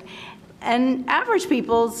Project. And average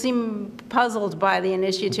people seem puzzled by the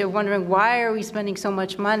initiative, wondering why are we spending so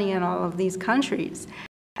much money in all of these countries?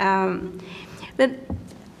 But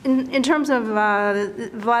in terms of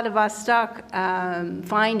Vladivostok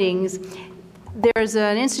findings, there's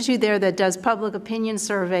an institute there that does public opinion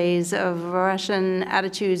surveys of Russian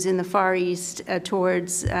attitudes in the Far East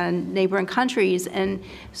towards neighboring countries. And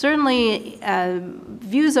certainly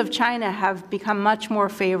views of China have become much more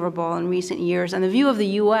favorable in recent years. And the view of the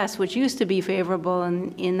US, which used to be favorable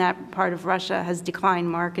in that part of Russia, has declined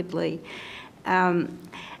markedly.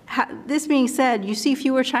 This being said, you see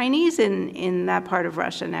fewer Chinese in that part of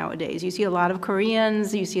Russia nowadays. You see a lot of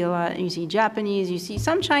Koreans, you see Japanese, you see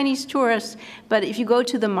some Chinese tourists, but if you go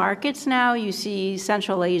to the markets now, you see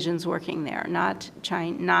Central Asians working there, not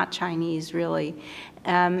Chinese really.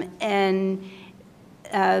 I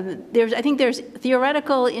think there's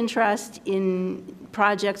theoretical interest in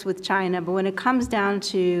projects with China, but when it comes down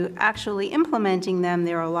to actually implementing them,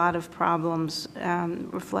 there are a lot of problems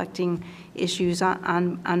reflecting issues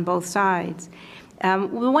on both sides.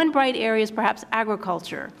 One bright area is perhaps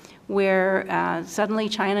agriculture, where suddenly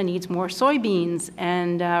China needs more soybeans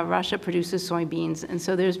and Russia produces soybeans. And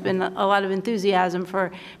so there's been a lot of enthusiasm for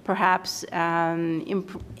perhaps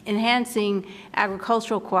enhancing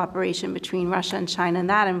agricultural cooperation between Russia and China, and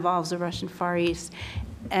that involves the Russian Far East.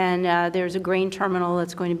 And there's a grain terminal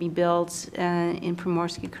that's going to be built in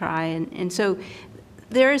Primorsky Krai. And so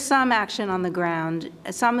there is some action on the ground.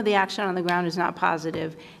 Some of the action on the ground is not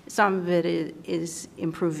positive. Some of it is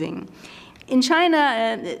improving. In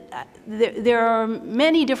China, there are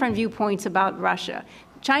many different viewpoints about Russia.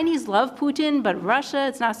 Chinese love Putin, but Russia,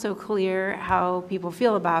 it's not so clear how people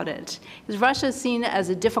feel about it. Because Russia is seen as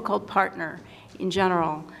a difficult partner in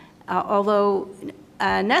general, although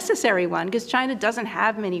a necessary one, because China doesn't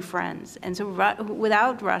have many friends. And so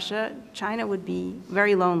without Russia, China would be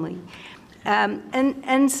very lonely.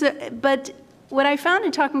 But what I found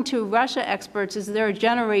in talking to Russia experts is there are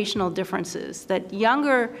generational differences, that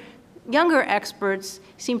younger experts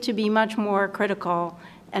seem to be much more critical,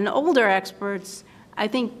 and older experts, I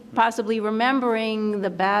think, possibly remembering the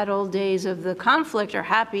bad old days of the conflict, are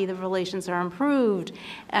happy the relations are improved.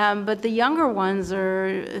 But the younger ones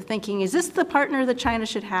are thinking, is this the partner that China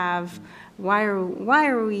should have? Why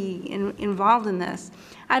are we involved in this?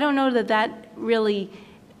 I don't know that really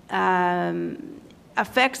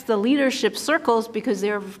affects the leadership circles, because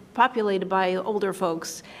they're populated by older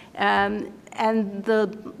folks. And the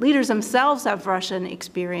leaders themselves have Russian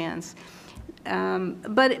experience.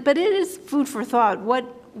 But it is food for thought. What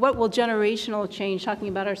will generational change, talking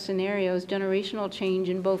about our scenarios, generational change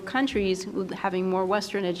in both countries, having more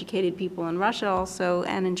Western educated people in Russia also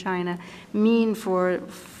and in China, mean for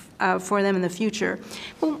them in the future?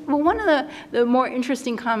 Well, one of the more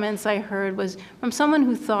interesting comments I heard was from someone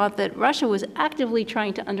who thought that Russia was actively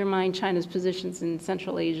trying to undermine China's positions in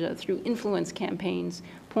Central Asia through influence campaigns,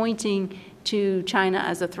 pointing to China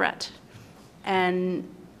as a threat. And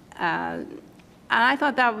I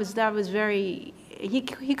thought that was very, he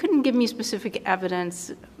couldn't give me specific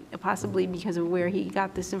evidence, possibly because of where he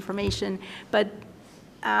got this information, but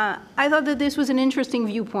I thought that this was an interesting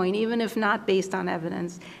viewpoint, even if not based on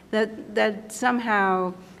evidence, that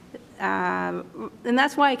somehow, and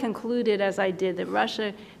that's why I concluded as I did, that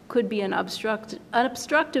Russia could be an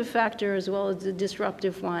obstructive factor as well as a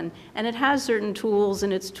disruptive one. And it has certain tools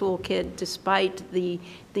in its toolkit despite the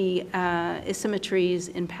asymmetries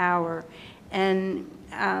in power. And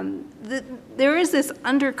there is this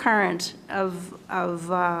undercurrent of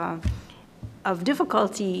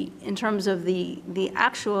difficulty in terms of the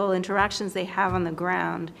actual interactions they have on the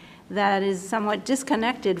ground that is somewhat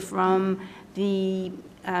disconnected from the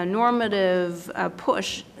normative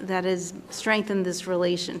push that has strengthened this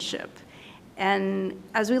relationship. And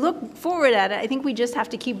as we look forward at it, I think we just have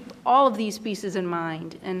to keep all of these pieces in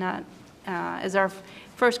mind and not, as our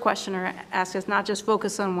first questioner asked us, not just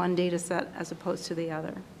focus on one data set as opposed to the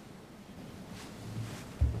other.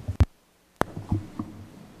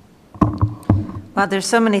 Well, there's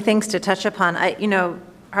so many things to touch upon.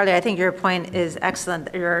 Harley, I think your point is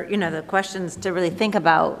excellent. The questions to really think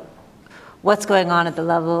about what's going on at the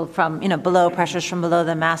level from, below, pressures from below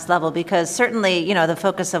the mass level, because certainly, the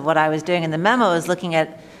focus of what I was doing in the memo is looking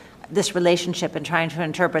at this relationship and trying to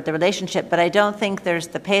interpret the relationship, but I don't think there's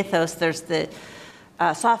the pathos, there's the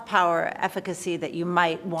soft power efficacy that you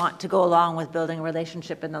might want to go along with building a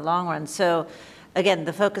relationship in the long run. So again,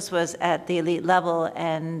 the focus was at the elite level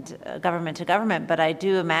and government to government, but I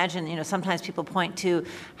do imagine, you know, sometimes people point to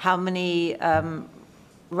how many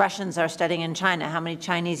Russians are studying in China, how many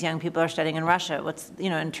Chinese young people are studying in Russia, what's, you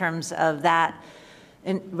know, in terms of that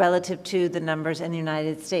relative to the numbers in the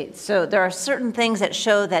United States. So there are certain things that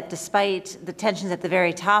show that despite the tensions at the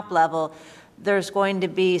very top level, there's going to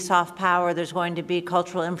be soft power, there's going to be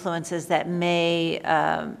cultural influences that may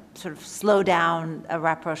sort of slow down a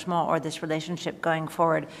rapprochement or this relationship going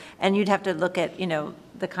forward. And you'd have to look at, you know,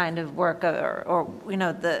 the kind of work or you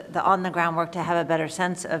know, the on-the-ground work to have a better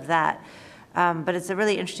sense of that. But it's a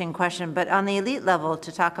really interesting question. But on the elite level,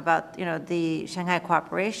 to talk about, you know, the Shanghai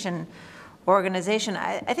Cooperation Organization,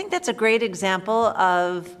 I think that's a great example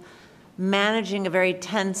of managing a very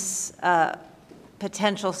tense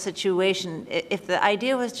potential situation. If the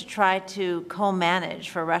idea was to try to co-manage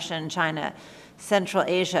for Russia and China Central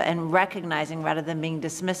Asia and recognizing rather than being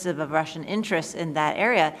dismissive of Russian interests in that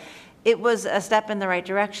area, it was a step in the right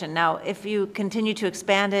direction. Now, if you continue to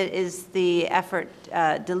expand it, is the effort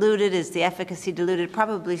diluted? Is the efficacy diluted?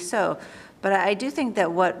 Probably so. But I do think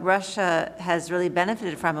that what Russia has really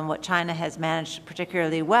benefited from and what China has managed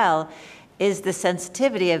particularly well is the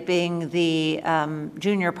sensitivity of being the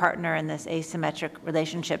junior partner in this asymmetric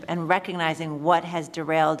relationship and recognizing what has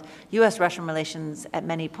derailed U.S.-Russian relations at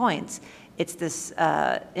many points. It's this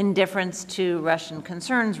indifference to Russian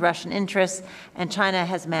concerns, Russian interests, and China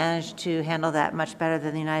has managed to handle that much better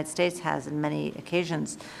than the United States has in many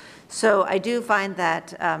occasions. So I do find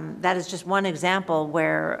that that is just one example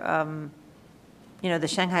where you know, the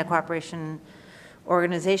Shanghai Cooperation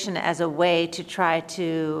Organization as a way to try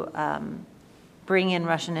to bring in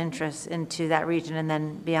Russian interests into that region and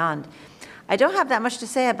then beyond. I don't have that much to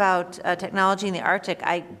say about technology in the Arctic.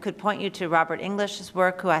 I could point you to Robert English's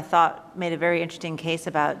work, who I thought made a very interesting case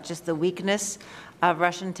about just the weakness of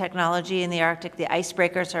Russian technology in the Arctic. The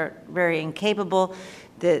icebreakers are very incapable.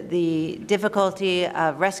 The difficulty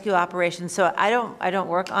of rescue operations. So I don't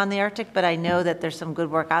work on the Arctic, but I know that there's some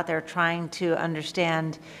good work out there trying to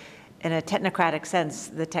understand, in a technocratic sense,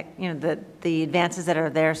 the advances that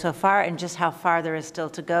are there so far and just how far there is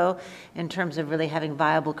still to go in terms of really having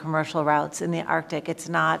viable commercial routes in the Arctic. It's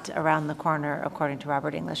not around the corner, according to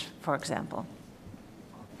Robert English, for example.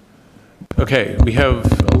 Okay, we have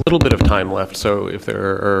a little bit of time left, so if there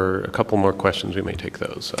are a couple more questions, we may take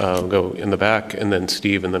those. We'll go in the back, and then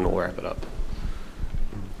Steve, and then we'll wrap it up.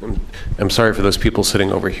 I'm sorry for those people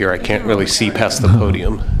sitting over here. I can't really see past the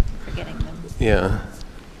podium. Forgetting them. Yeah.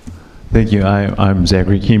 Thank you. I'm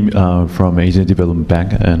Zachary Kim from Asian Development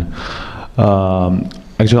Bank, and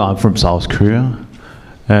actually I'm from South Korea,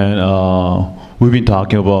 and we've been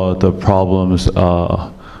talking about the problems,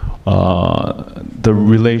 the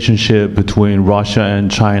relationship between Russia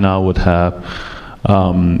and China would have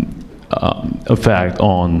effect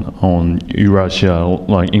on Eurasia,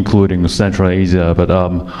 like including Central Asia. But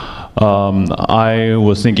I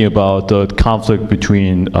was thinking about the conflict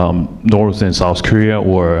between North and South Korea,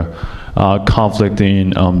 or conflict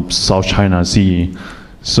in South China Sea.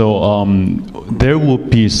 So there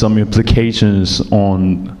would be some implications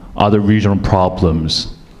on other regional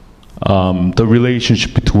problems. The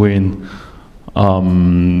relationship between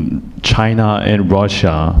China and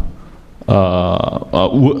Russia.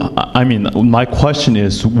 I mean, my question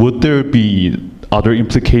is, would there be other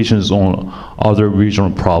implications on other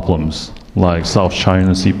regional problems, like South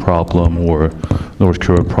China Sea problem or North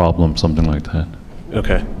Korea problem, something like that?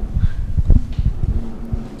 Okay.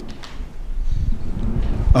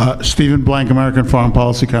 Stephen Blank, American Foreign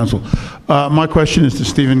Policy Council. My question is to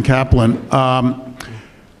Stephen Kaplan.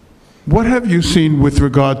 What have you seen with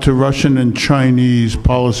regard to Russian and Chinese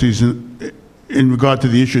policies in regard to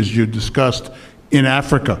the issues you discussed in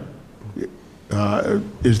Africa?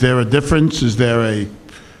 Is there a difference? Is there a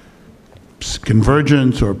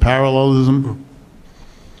convergence or parallelism?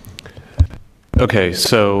 Okay,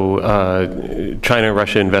 so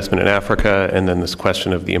China-Russia investment in Africa, and then this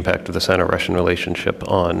question of the impact of the Sino-Russian relationship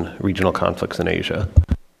on regional conflicts in Asia.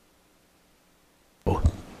 I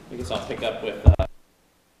guess I'll pick up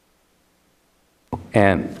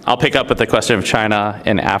with the question of China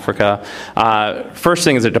and Africa. First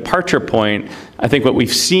thing is a departure point. I think what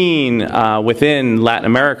we've seen within Latin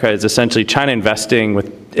America is essentially China investing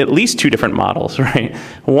with at least two different models, right?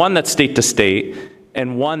 One that's state to state,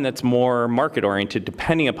 and one that's more market-oriented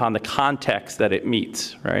depending upon the context that it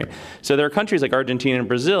meets, right? So there are countries like Argentina and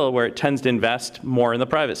Brazil where it tends to invest more in the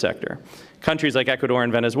private sector. Countries like Ecuador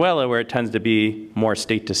and Venezuela where it tends to be more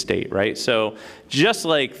state to state, right? So just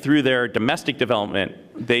like through their domestic development,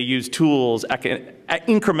 they use tools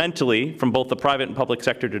incrementally from both the private and public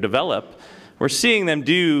sector to develop, we're seeing them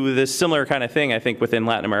do this similar kind of thing, I think, within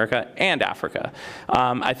Latin America and Africa.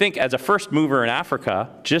 I think as a first mover in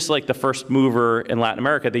Africa, just like the first mover in Latin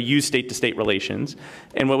America, they use state-to-state relations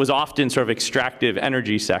in what was often sort of extractive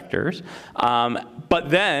energy sectors.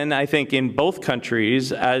 But then I think in both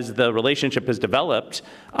countries, as the relationship has developed,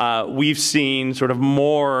 we've seen sort of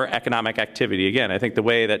more economic activity. Again, I think the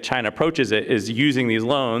way that China approaches it is using these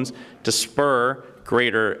loans to spur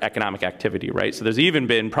greater economic activity, right? So there's even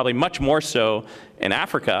been, probably much more so in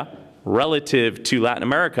Africa, relative to Latin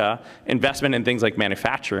America, investment in things like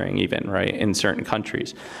manufacturing even, right, in certain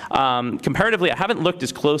countries. Comparatively, I haven't looked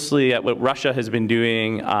as closely at what Russia has been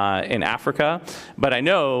doing in Africa, but I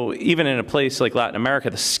know even in a place like Latin America,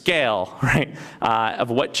 the scale, right, of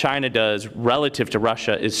what China does relative to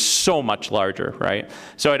Russia is so much larger, right?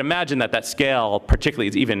 So I'd imagine that that scale particularly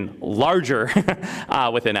is even larger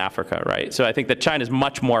within Africa, right? So I think that China is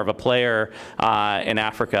much more of a player in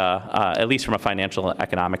Africa, at least from a financial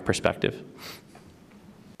economic perspective.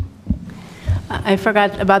 I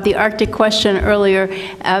forgot about the Arctic question earlier.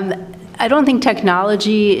 I don't think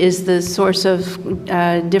technology is the source of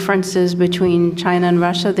differences between China and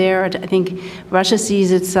Russia there. I think Russia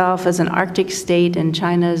sees itself as an Arctic state and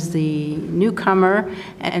China is the newcomer.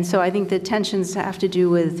 And so I think the tensions have to do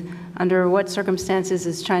with under what circumstances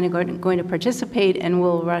is China going to participate and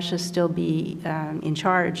will Russia still be in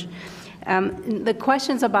charge. The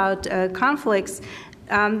questions about conflicts,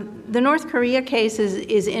 the North Korea case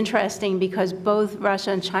is interesting because both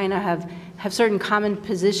Russia and China have certain common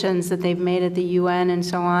positions that they've made at the UN and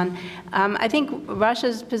so on. I think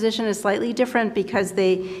Russia's position is slightly different because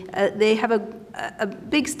they have a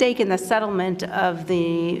big stake in the settlement of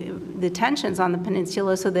the tensions on the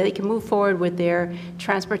peninsula so that they can move forward with their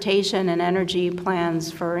transportation and energy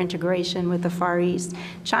plans for integration with the Far East.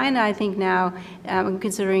 China, I think now,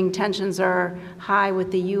 considering tensions are high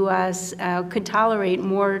with the U.S., could tolerate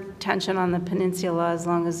more tension on the peninsula as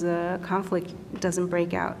long as the conflict doesn't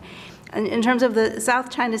break out. In terms of the South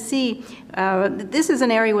China Sea, this is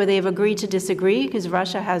an area where they've agreed to disagree because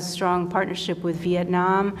Russia has strong partnership with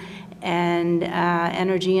Vietnam and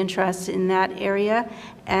energy interests in that area.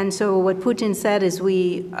 And so what Putin said is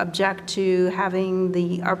we object to having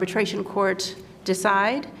the arbitration court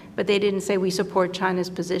decide, but they didn't say we support China's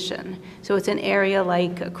position. So it's an area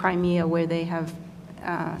like Crimea where they have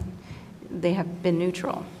been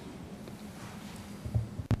neutral.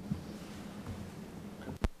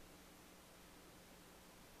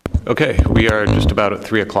 Okay, we are just about at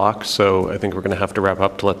 3 o'clock, so I think we're going to have to wrap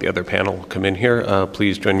up to let the other panel come in here.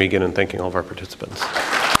 Please join me again in thanking all of our participants.